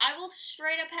 No, I will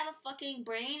straight up have a fucking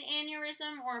brain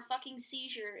aneurysm or a fucking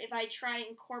seizure if I try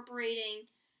incorporating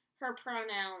her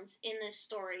pronouns in this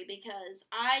story, because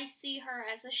I see her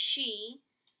as a she,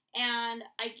 and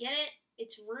I get it.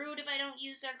 It's rude if I don't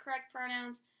use their correct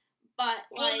pronouns, but,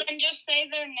 like... Well, then just say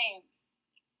their name.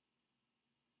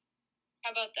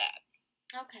 How about that?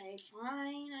 Okay,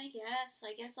 fine, I guess.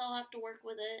 I guess I'll have to work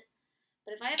with it.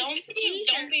 But if I have a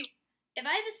seizure... If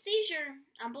I have a seizure,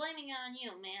 I'm blaming it on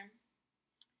you, man.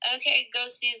 Okay, go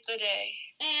seize the day.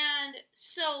 And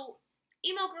so,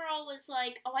 emo girl was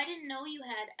like, oh, I didn't know you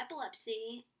had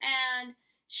epilepsy. And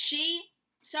she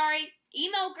sorry,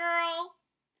 emo girl.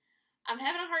 I'm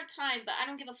having a hard time, but I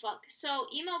don't give a fuck. So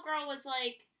emo girl was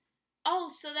like, oh,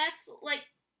 so that's like,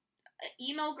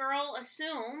 emo girl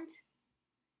assumed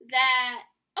that,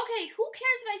 okay, who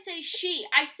cares if I say she?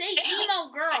 I say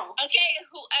emo girl. Okay,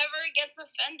 whoever gets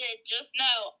offended, just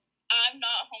know I'm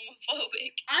not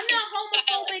homophobic. I'm not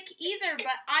homophobic either,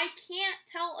 but I can't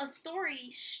tell a story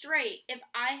straight if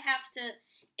I have to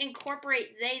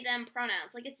incorporate they, them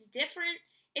pronouns. Like, it's different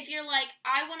if you're like,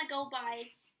 I want to go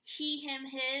by he, him,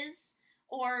 his,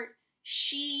 or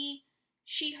she,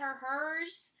 her,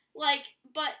 hers. Like,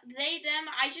 but they,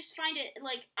 them, I just find it,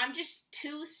 like, I'm just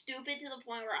too stupid to the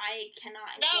point where I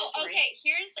cannot No, incorporate. okay,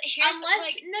 here's Unless,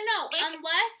 like, listen,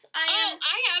 unless I am... Oh,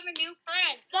 I have a new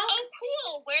friend. Fuck. Oh,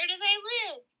 cool, where do they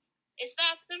live? It's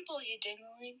that simple, you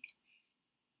dingling.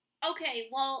 Okay,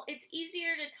 well, it's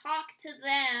easier to talk to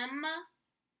them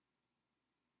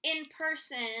in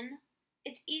person.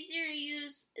 It's easier to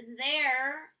use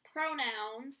their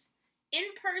pronouns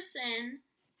in person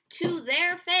to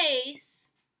their face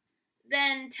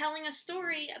than telling a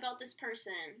story about this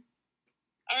person.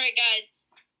 Alright, guys.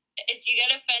 If you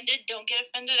get offended, don't get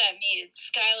offended at me.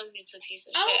 It's Skylar who's the piece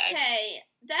of shit. Okay,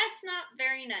 that's not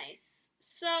very nice.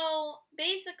 So,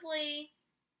 basically...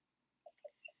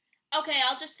 Okay,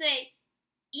 I'll just say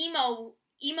emo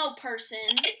person.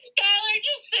 It's Skylar,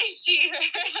 just say she, her.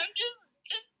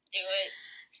 Just do it.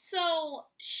 So,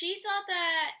 she thought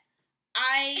that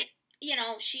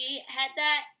she had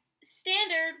that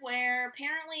standard where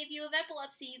apparently if you have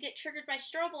epilepsy, you get triggered by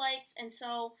strobe lights, and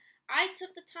so I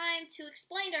took the time to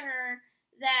explain to her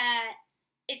that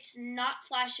it's not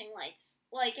flashing lights.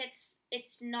 Like, it's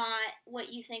not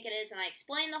what you think it is, and I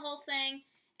explained the whole thing,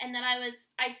 and then I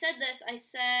said,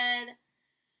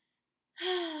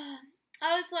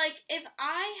 I was like, if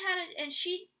I had it, and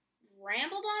she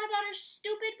rambled on about her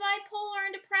stupid bipolar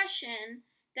and depression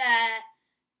that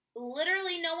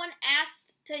literally no one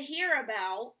asked to hear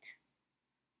about.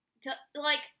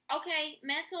 Okay,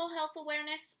 mental health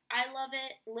awareness, I love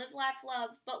it, live, laugh,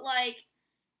 love, but like,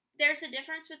 there's a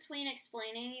difference between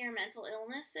explaining your mental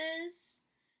illnesses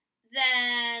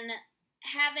than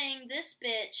having this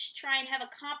bitch try and have a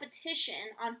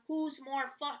competition on who's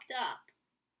more fucked up.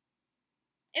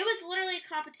 It was literally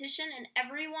a competition, and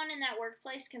everyone in that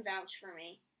workplace can vouch for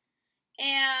me.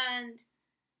 And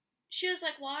she was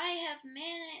like, well, I have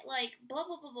like, blah,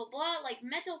 blah, blah, blah, blah, like,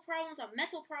 mental problems on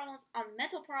mental problems on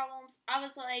mental problems. I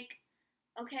was like,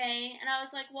 okay. And I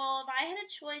was like, well, if I had a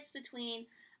choice between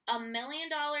 $1 million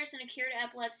and a cure to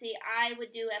epilepsy, I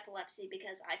would do epilepsy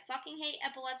because I fucking hate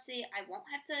epilepsy. I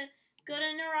won't have to go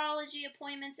to neurology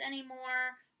appointments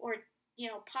anymore, or,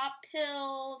 pop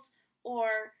pills,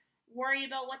 or worry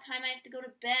about what time I have to go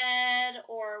to bed,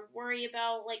 or worry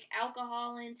about, like,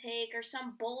 alcohol intake or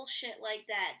some bullshit like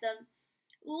that. The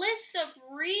list of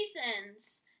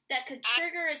reasons that could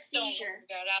trigger a seizure. Don't worry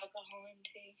about alcohol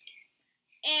intake.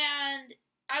 And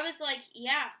I was like,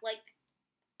 yeah, like,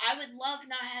 I would love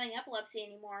not having epilepsy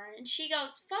anymore. And she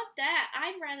goes, fuck that.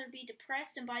 I'd rather be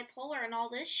depressed and bipolar and all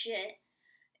this shit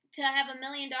to have $1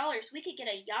 million. We could get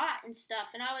a yacht and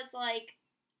stuff. And I was like,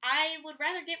 I would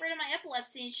rather get rid of my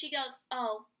epilepsy. And she goes,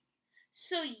 oh,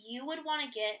 so you would want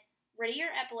to get rid of your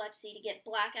epilepsy to get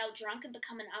blackout drunk and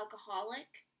become an alcoholic?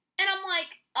 And I'm like,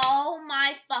 oh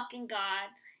my fucking God.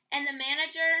 And the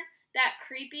manager, that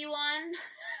creepy one,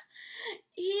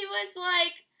 he was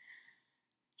like,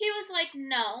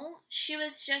 no. She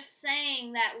was just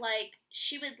saying that, like,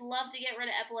 she would love to get rid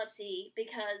of epilepsy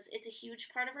because it's a huge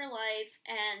part of her life,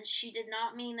 and she did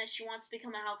not mean that she wants to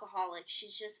become an alcoholic.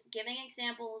 She's just giving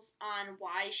examples on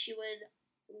why she would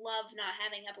love not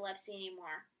having epilepsy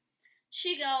anymore.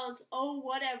 She goes, oh,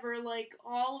 whatever, like,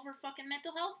 all of her fucking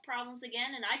mental health problems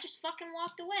again, and I just fucking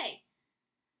walked away.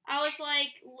 I was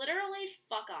like, literally,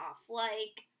 fuck off.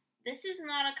 Like, this is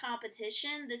not a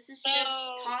competition. This is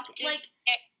just talk. Like,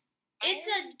 it's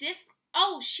a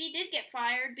Oh, she did get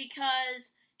fired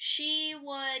because she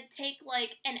would take,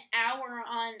 like, an hour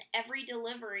on every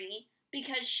delivery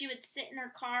because she would sit in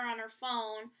her car on her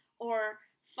phone or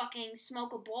fucking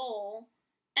smoke a bowl.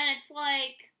 And it's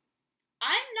like, I'm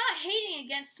not hating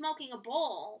against smoking a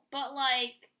bowl, but,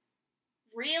 like,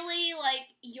 really, like,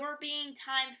 you're being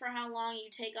timed for how long you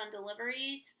take on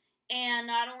deliveries. And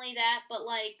not only that, but,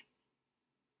 like,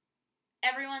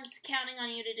 everyone's counting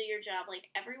on you to do your job. Like,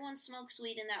 everyone smokes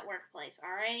weed in that workplace,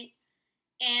 alright?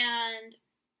 And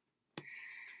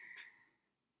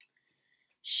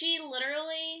she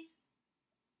literally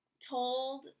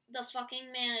told the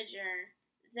fucking manager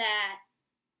that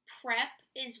prep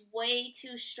is way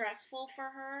too stressful for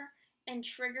her and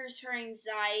triggers her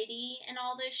anxiety and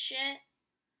all this shit.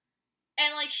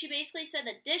 And, like, she basically said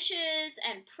that dishes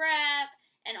and prep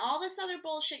and all this other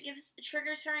bullshit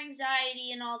triggers her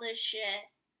anxiety and all this shit.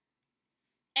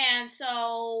 And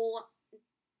so,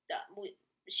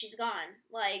 she's gone.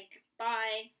 Like,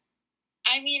 bye.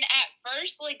 I mean, at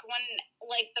first, like, when,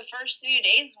 like, the first few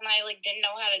days when I, like, didn't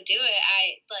know how to do it,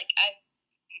 I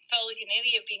felt like an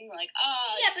idiot being like,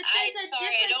 oh, yeah, but there's a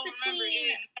difference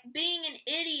between being an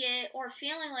idiot or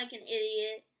feeling like an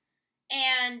idiot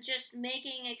and just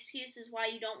making excuses why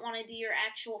you don't want to do your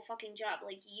actual fucking job.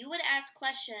 Like, you would ask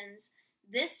questions,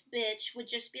 this bitch would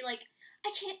just be like,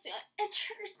 I can't do it, it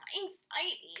triggers my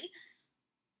anxiety.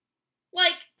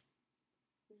 Like,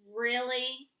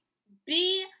 really?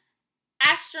 Be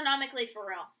astronomically for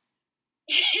real.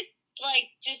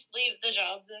 Like, just leave the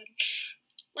job then.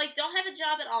 Like, don't have a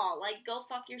job at all. Like, go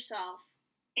fuck yourself.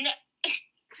 No.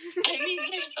 I mean,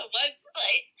 there's a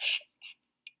website.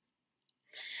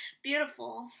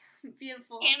 Beautiful.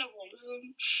 Beautiful.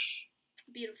 Cannibalism.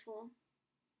 Beautiful.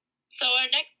 So our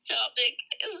next topic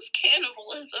is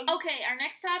cannibalism. Okay, our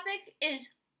next topic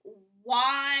is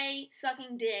why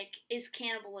sucking dick is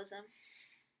cannibalism.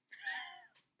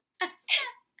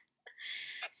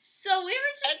 So we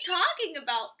were just talking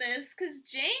about this because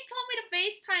Jane told me to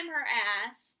FaceTime her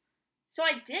ass. So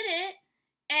I did it.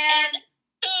 And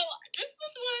so this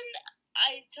was when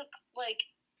I took, like,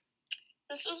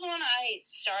 this was when I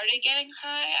started getting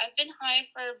high. I've been high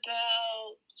for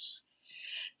about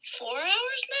 4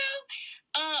 hours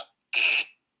now.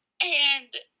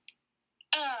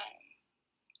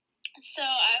 So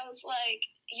I was like,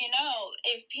 you know,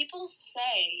 if people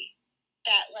say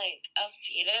that, like, a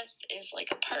fetus is like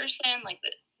a person,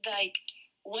 like,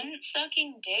 wouldn't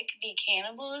sucking dick be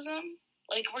cannibalism?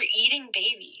 Like, we're eating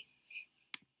babies.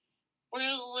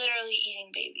 We're literally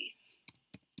eating babies.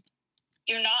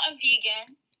 You're not a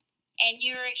vegan, and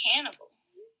you're a cannibal.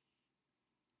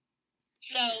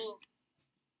 So,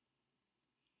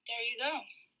 there you go.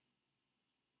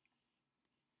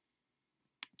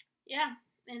 Yeah,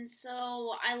 and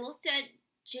so I looked at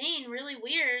Jane really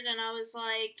weird, and I was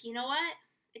like, you know what?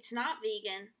 It's not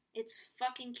vegan. It's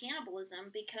fucking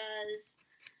cannibalism because,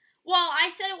 well, I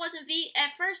said it wasn't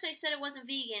at first I said it wasn't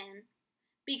vegan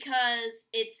because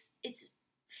it's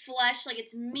flesh, like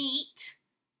it's meat.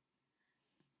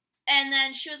 And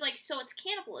then she was like, so it's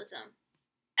cannibalism.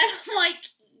 And I'm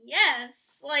like,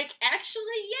 yes. Like,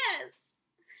 actually, yes.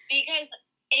 Because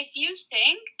if you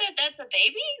think that that's a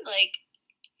baby, like,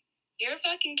 you're a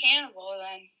fucking cannibal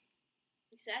then.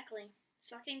 Exactly.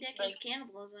 Sucking dick is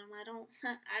cannibalism. I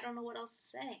don't know what else to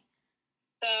say.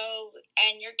 So,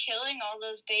 and you're killing all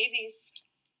those babies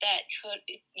that could,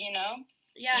 you know?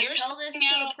 Yeah, tell this to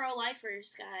the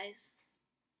pro-lifers, guys.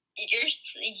 You're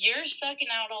sucking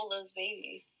out all those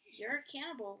babies. You're a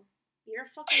cannibal. You're a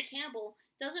fucking cannibal.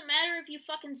 Doesn't matter if you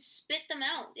fucking spit them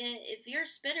out. If you're a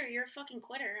spitter, you're a fucking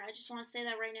quitter. I just want to say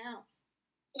that right now.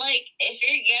 Like, if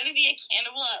you're gonna be a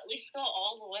cannibal, at least go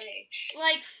all the way.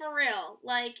 Like, for real.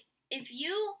 Like, if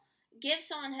you give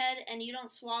someone head and you don't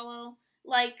swallow,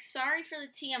 like, sorry for the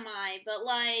TMI, but,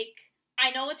 like,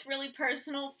 I know it's really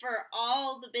personal for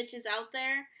all the bitches out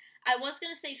there. I was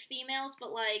gonna say females,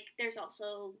 but, like, there's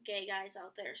also gay guys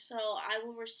out there, so I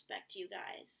will respect you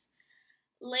guys.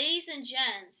 Ladies and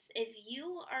gents, if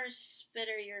you are a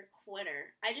spitter, you're a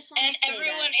quitter. I just want to say that. And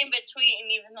everyone in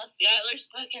between, even though Skylar's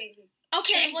fucking...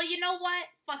 Okay, well, you know what?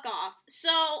 Fuck off.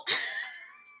 So,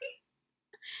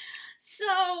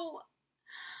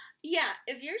 yeah,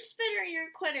 if you're a spitter, you're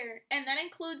a quitter, and that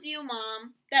includes you,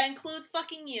 Mom. That includes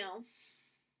fucking you.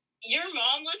 Your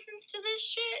mom listens to this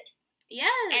shit? Yes.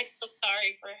 I'm so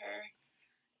sorry for her.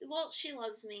 Well, she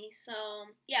loves me, so,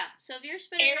 yeah. So if you're a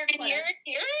spitter, you're a quitter.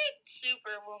 You're a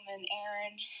superwoman,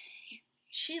 Erin.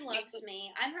 She loves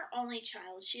me. I'm her only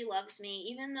child. She loves me.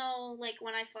 Even though, like,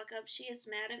 when I fuck up, she is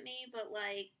mad at me, but,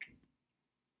 like,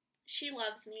 she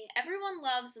loves me. Everyone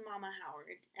loves Mama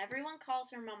Howard. Everyone calls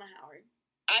her Mama Howard.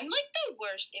 I'm, like, the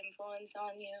worst influence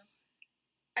on you.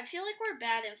 I feel like we're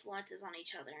bad influences on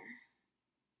each other.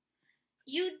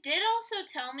 You did also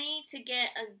tell me to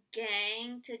get a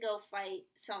gang to go fight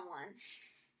someone.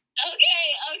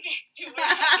 Okay. We're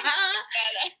not gonna do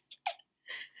that.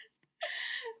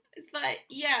 But,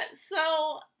 yeah,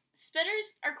 so,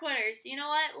 spitters are quitters. You know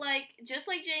what? Like, just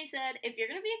like Jane said, if you're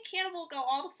gonna be a cannibal, go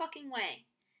all the fucking way.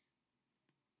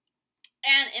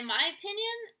 And in my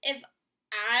opinion, if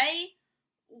I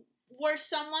were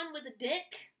someone with a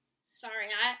dick, sorry,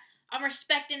 I'm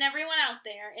respecting everyone out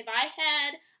there. If I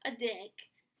had a dick,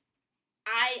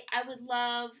 I would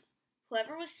love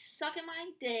whoever was sucking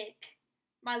my dick,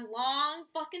 my long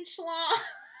fucking schlong.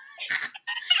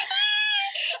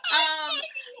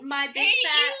 my big hate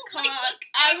fat you, cock. like,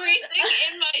 I would.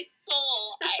 everything in my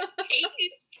soul. I hate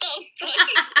you so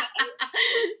fucking much.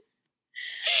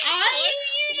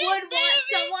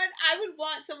 I would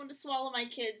want someone to swallow my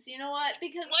kids. You know what?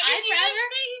 Because What did you just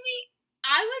say to me?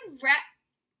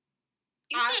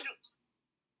 You said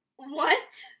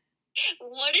what?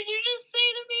 What did you just say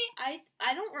to me?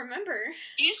 I don't remember.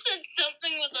 You said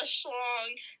something with a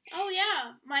schlong. Oh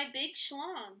yeah, my big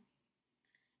schlong.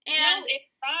 No, it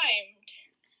rhymed.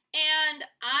 And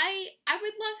I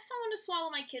would love someone to swallow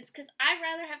my kids because I'd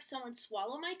rather have someone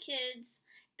swallow my kids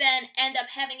than end up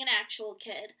having an actual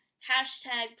kid.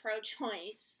 Hashtag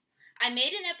pro-choice. I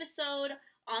made an episode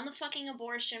on the fucking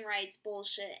abortion rights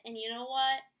bullshit, and you know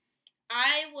what?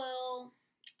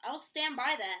 I'll stand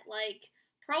by that. Like,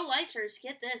 pro-lifers,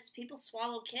 get this, people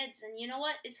swallow kids, and you know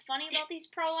what is funny about these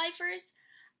pro-lifers?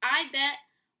 I bet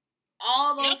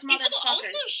all those motherfuckers. People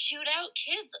also shoot out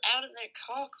kids out of their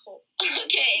cock hole.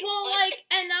 Okay. Well, like,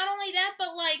 and not only that,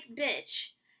 but like,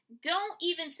 bitch, don't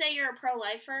even say you're a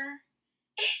pro-lifer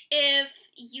if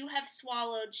you have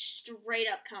swallowed straight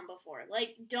up cum before.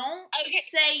 Like, don't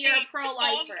say you're a pro-lifer.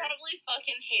 Mom probably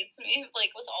fucking hates me,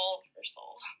 like, with all of her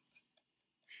soul.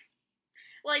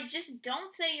 Like, just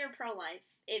don't say you're pro-life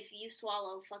if you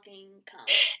swallow fucking cum.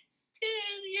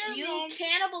 You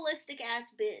cannibalistic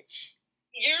ass bitch.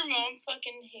 Your mom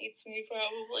fucking hates me,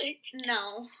 probably.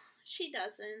 No, she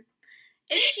doesn't.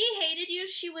 If she hated you,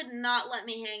 she would not let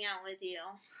me hang out with you.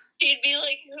 She'd be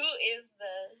like, who is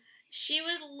this?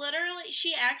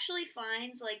 She actually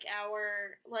finds, like,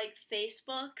 our, like,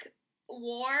 Facebook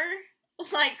war,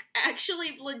 like,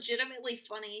 actually legitimately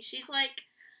funny. She's like,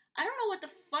 I don't know what the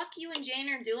fuck you and Jane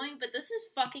are doing, but this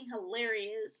is fucking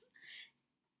hilarious.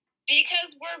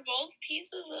 Because we're both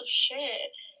pieces of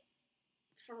shit.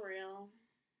 For real.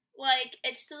 Like,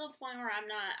 it's to the point where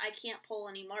I can't pull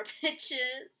any more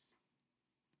bitches.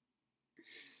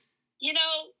 You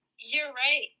know, you're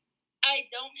right. I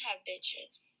don't have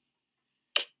bitches.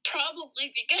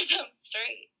 Probably because I'm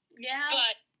straight. Yeah.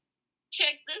 But,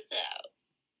 check this out.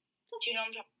 Do you know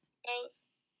what I'm talking about?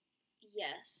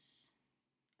 Yes.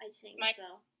 I think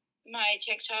so. My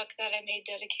TikTok that I made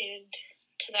dedicated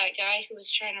to that guy who was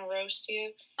trying to roast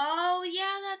you. Oh,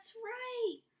 yeah, that's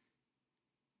right.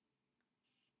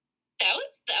 That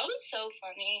was so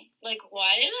funny. Like,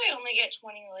 why did I only get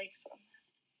 20 likes on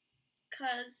that?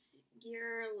 'Cause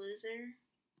you're a loser.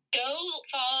 Go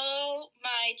follow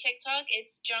my TikTok.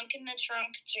 It's Junk in the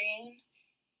Trunk Jane.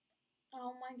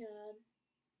 Oh my god.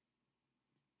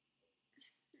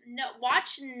 No,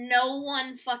 watch no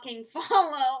one fucking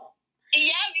follow.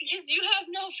 Yeah, because you have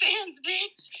no fans,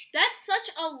 bitch. That's such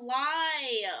a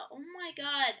lie. Oh my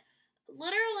god.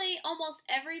 Literally, almost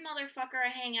every motherfucker I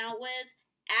hang out with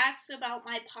asks about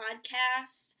my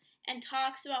podcast and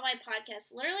talks about my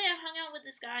podcast. Literally, I hung out with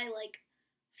this guy, like,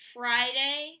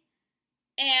 Friday,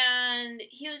 and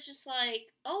he was just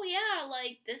like, oh yeah,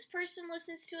 like, this person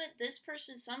listens to it, this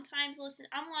person sometimes listens.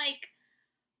 I'm like,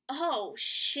 oh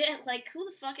shit, like, who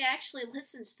the fuck actually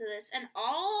listens to this? And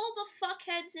all the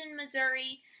fuckheads in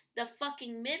Missouri, the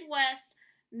fucking Midwest,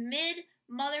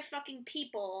 motherfucking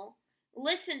people,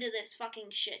 listen to this fucking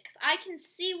shit. Because I can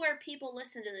see where people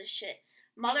listen to this shit.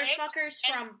 Motherfuckers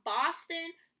from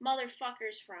Boston,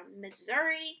 motherfuckers from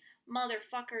Missouri,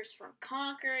 motherfuckers from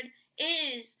Concord.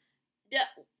 It is,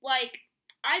 like,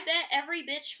 I bet every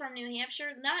bitch from New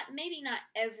Hampshire, maybe not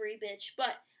every bitch,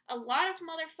 but a lot of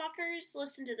motherfuckers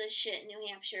listen to this shit in New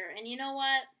Hampshire. And you know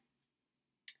what?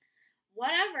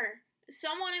 Whatever.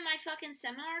 Someone in my fucking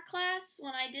seminar class,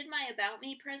 when I did my About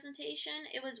Me presentation,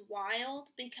 it was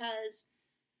wild because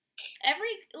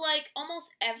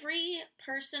almost every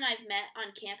person I've met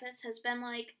on campus has been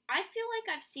like, I feel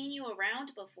like I've seen you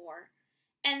around before.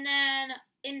 And then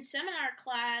in seminar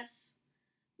class,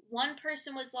 one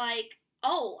person was like,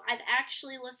 oh, I've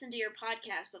actually listened to your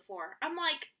podcast before. I'm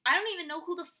like, I don't even know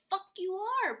who the fuck you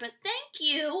are, but thank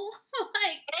you.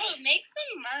 Like, bro, make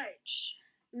some merch.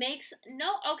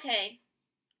 Okay.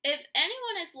 If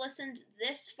anyone has listened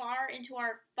this far into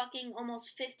our fucking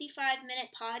almost 55-minute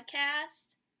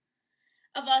podcast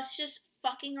of us just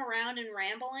fucking around and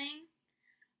rambling,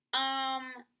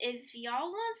 if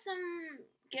y'all want some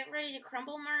Get Ready to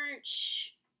Crumble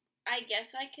merch, I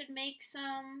guess I could make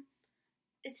some.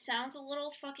 It sounds a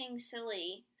little fucking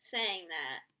silly saying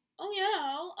that. Oh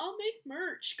yeah, I'll make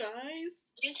merch, guys.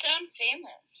 You sound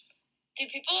famous. Do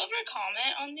people ever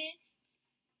comment on these?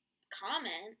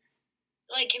 Comment?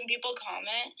 Like, can people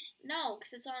comment? No,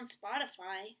 because it's on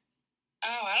Spotify.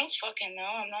 Oh, I don't fucking know.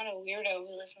 I'm not a weirdo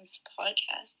who listens to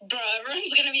podcasts. Bro,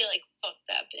 everyone's gonna be like, fuck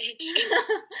that bitch.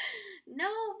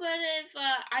 No, but if,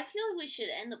 I feel like we should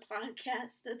end the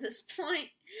podcast at this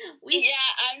point. Yeah,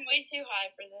 I'm way too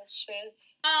high for this shit.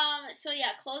 So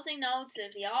yeah, closing notes,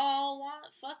 if y'all want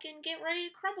fucking Get Ready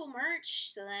to Crumble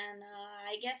merch, so then,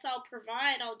 I guess I'll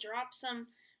drop some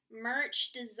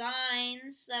merch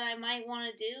designs that I might want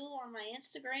to do on my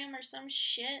Instagram or some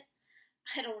shit.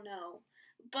 I don't know.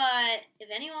 But if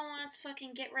anyone wants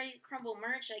fucking Get Ready to Crumble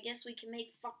merch, I guess we can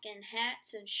make fucking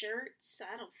hats and shirts.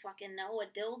 I don't fucking know. A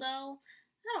dildo?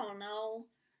 I don't know.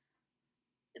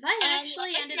 If I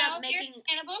actually ended up making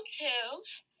cannibal too.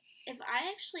 If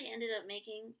I actually ended up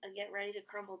making a Get Ready to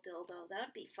Crumble dildo, that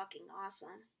would be fucking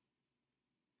awesome.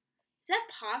 Is that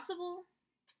possible?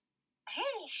 I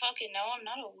don't fucking know. I'm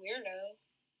not a weirdo.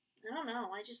 I don't know.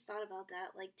 I just thought about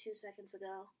that like 2 seconds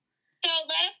ago. So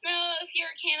let us know if you're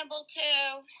a cannibal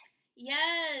too.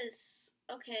 Yes.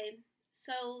 Okay.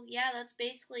 So, yeah, that's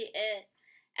basically it.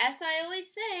 As I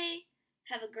always say,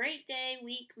 have a great day,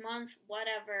 week, month,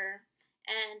 whatever.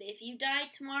 And if you die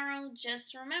tomorrow,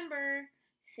 just remember,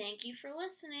 thank you for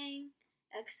listening.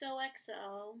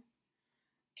 XOXO.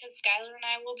 Because Skylar and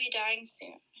I will be dying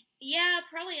soon. Yeah,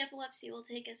 probably epilepsy will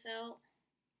take us out.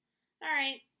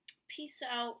 Alright. Peace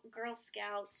out, Girl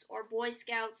Scouts, or Boy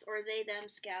Scouts, or they, them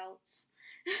Scouts.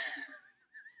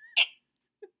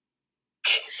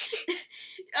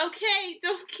 Okay,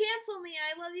 don't cancel me.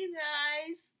 I love you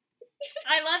guys.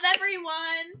 I love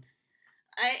everyone.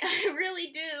 I really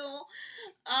do.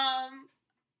 I'm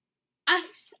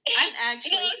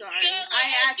actually sorry.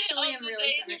 I actually am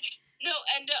really sorry. No,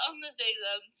 end it on the they,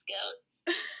 them Scouts.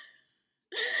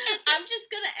 I'm just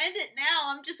gonna end it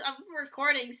now. I'm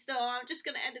recording still. I'm just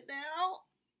gonna end it now.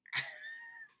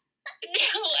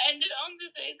 No, end it on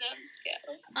the they, them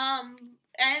Scouts.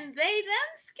 And they, them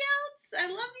Scouts.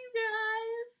 I love you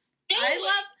guys. No,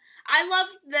 I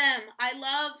love them. I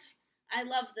love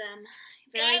them.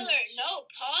 Skylar, no,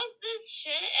 pause this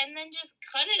shit and then just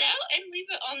cut it out and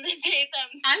leave it on the they,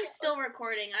 them Scouts. I'm still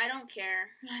recording. I don't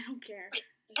care.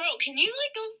 Bro, can you,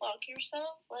 like, go fuck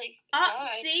yourself? Like,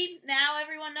 see? Now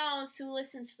everyone knows who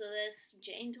listens to this.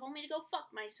 Jane told me to go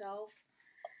fuck myself.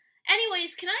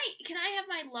 Anyways, can I have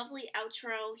my lovely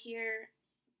outro here?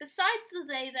 Besides the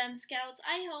they, them Scouts,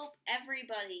 I hope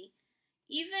everybody,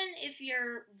 even if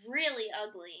you're really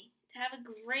ugly, to have a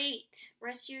great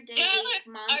rest of your day,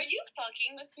 week, month. Are you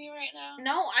fucking with me right now?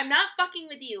 No, I'm not fucking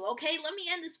with you, okay? Let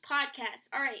me end this podcast.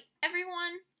 Alright,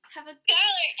 everyone, Skylar,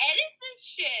 edit this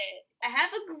shit.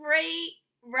 Have a great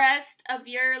rest of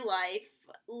your life.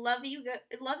 Love you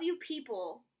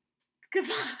people.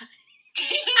 Goodbye. You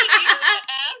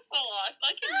asshole. I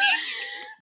fucking hate you.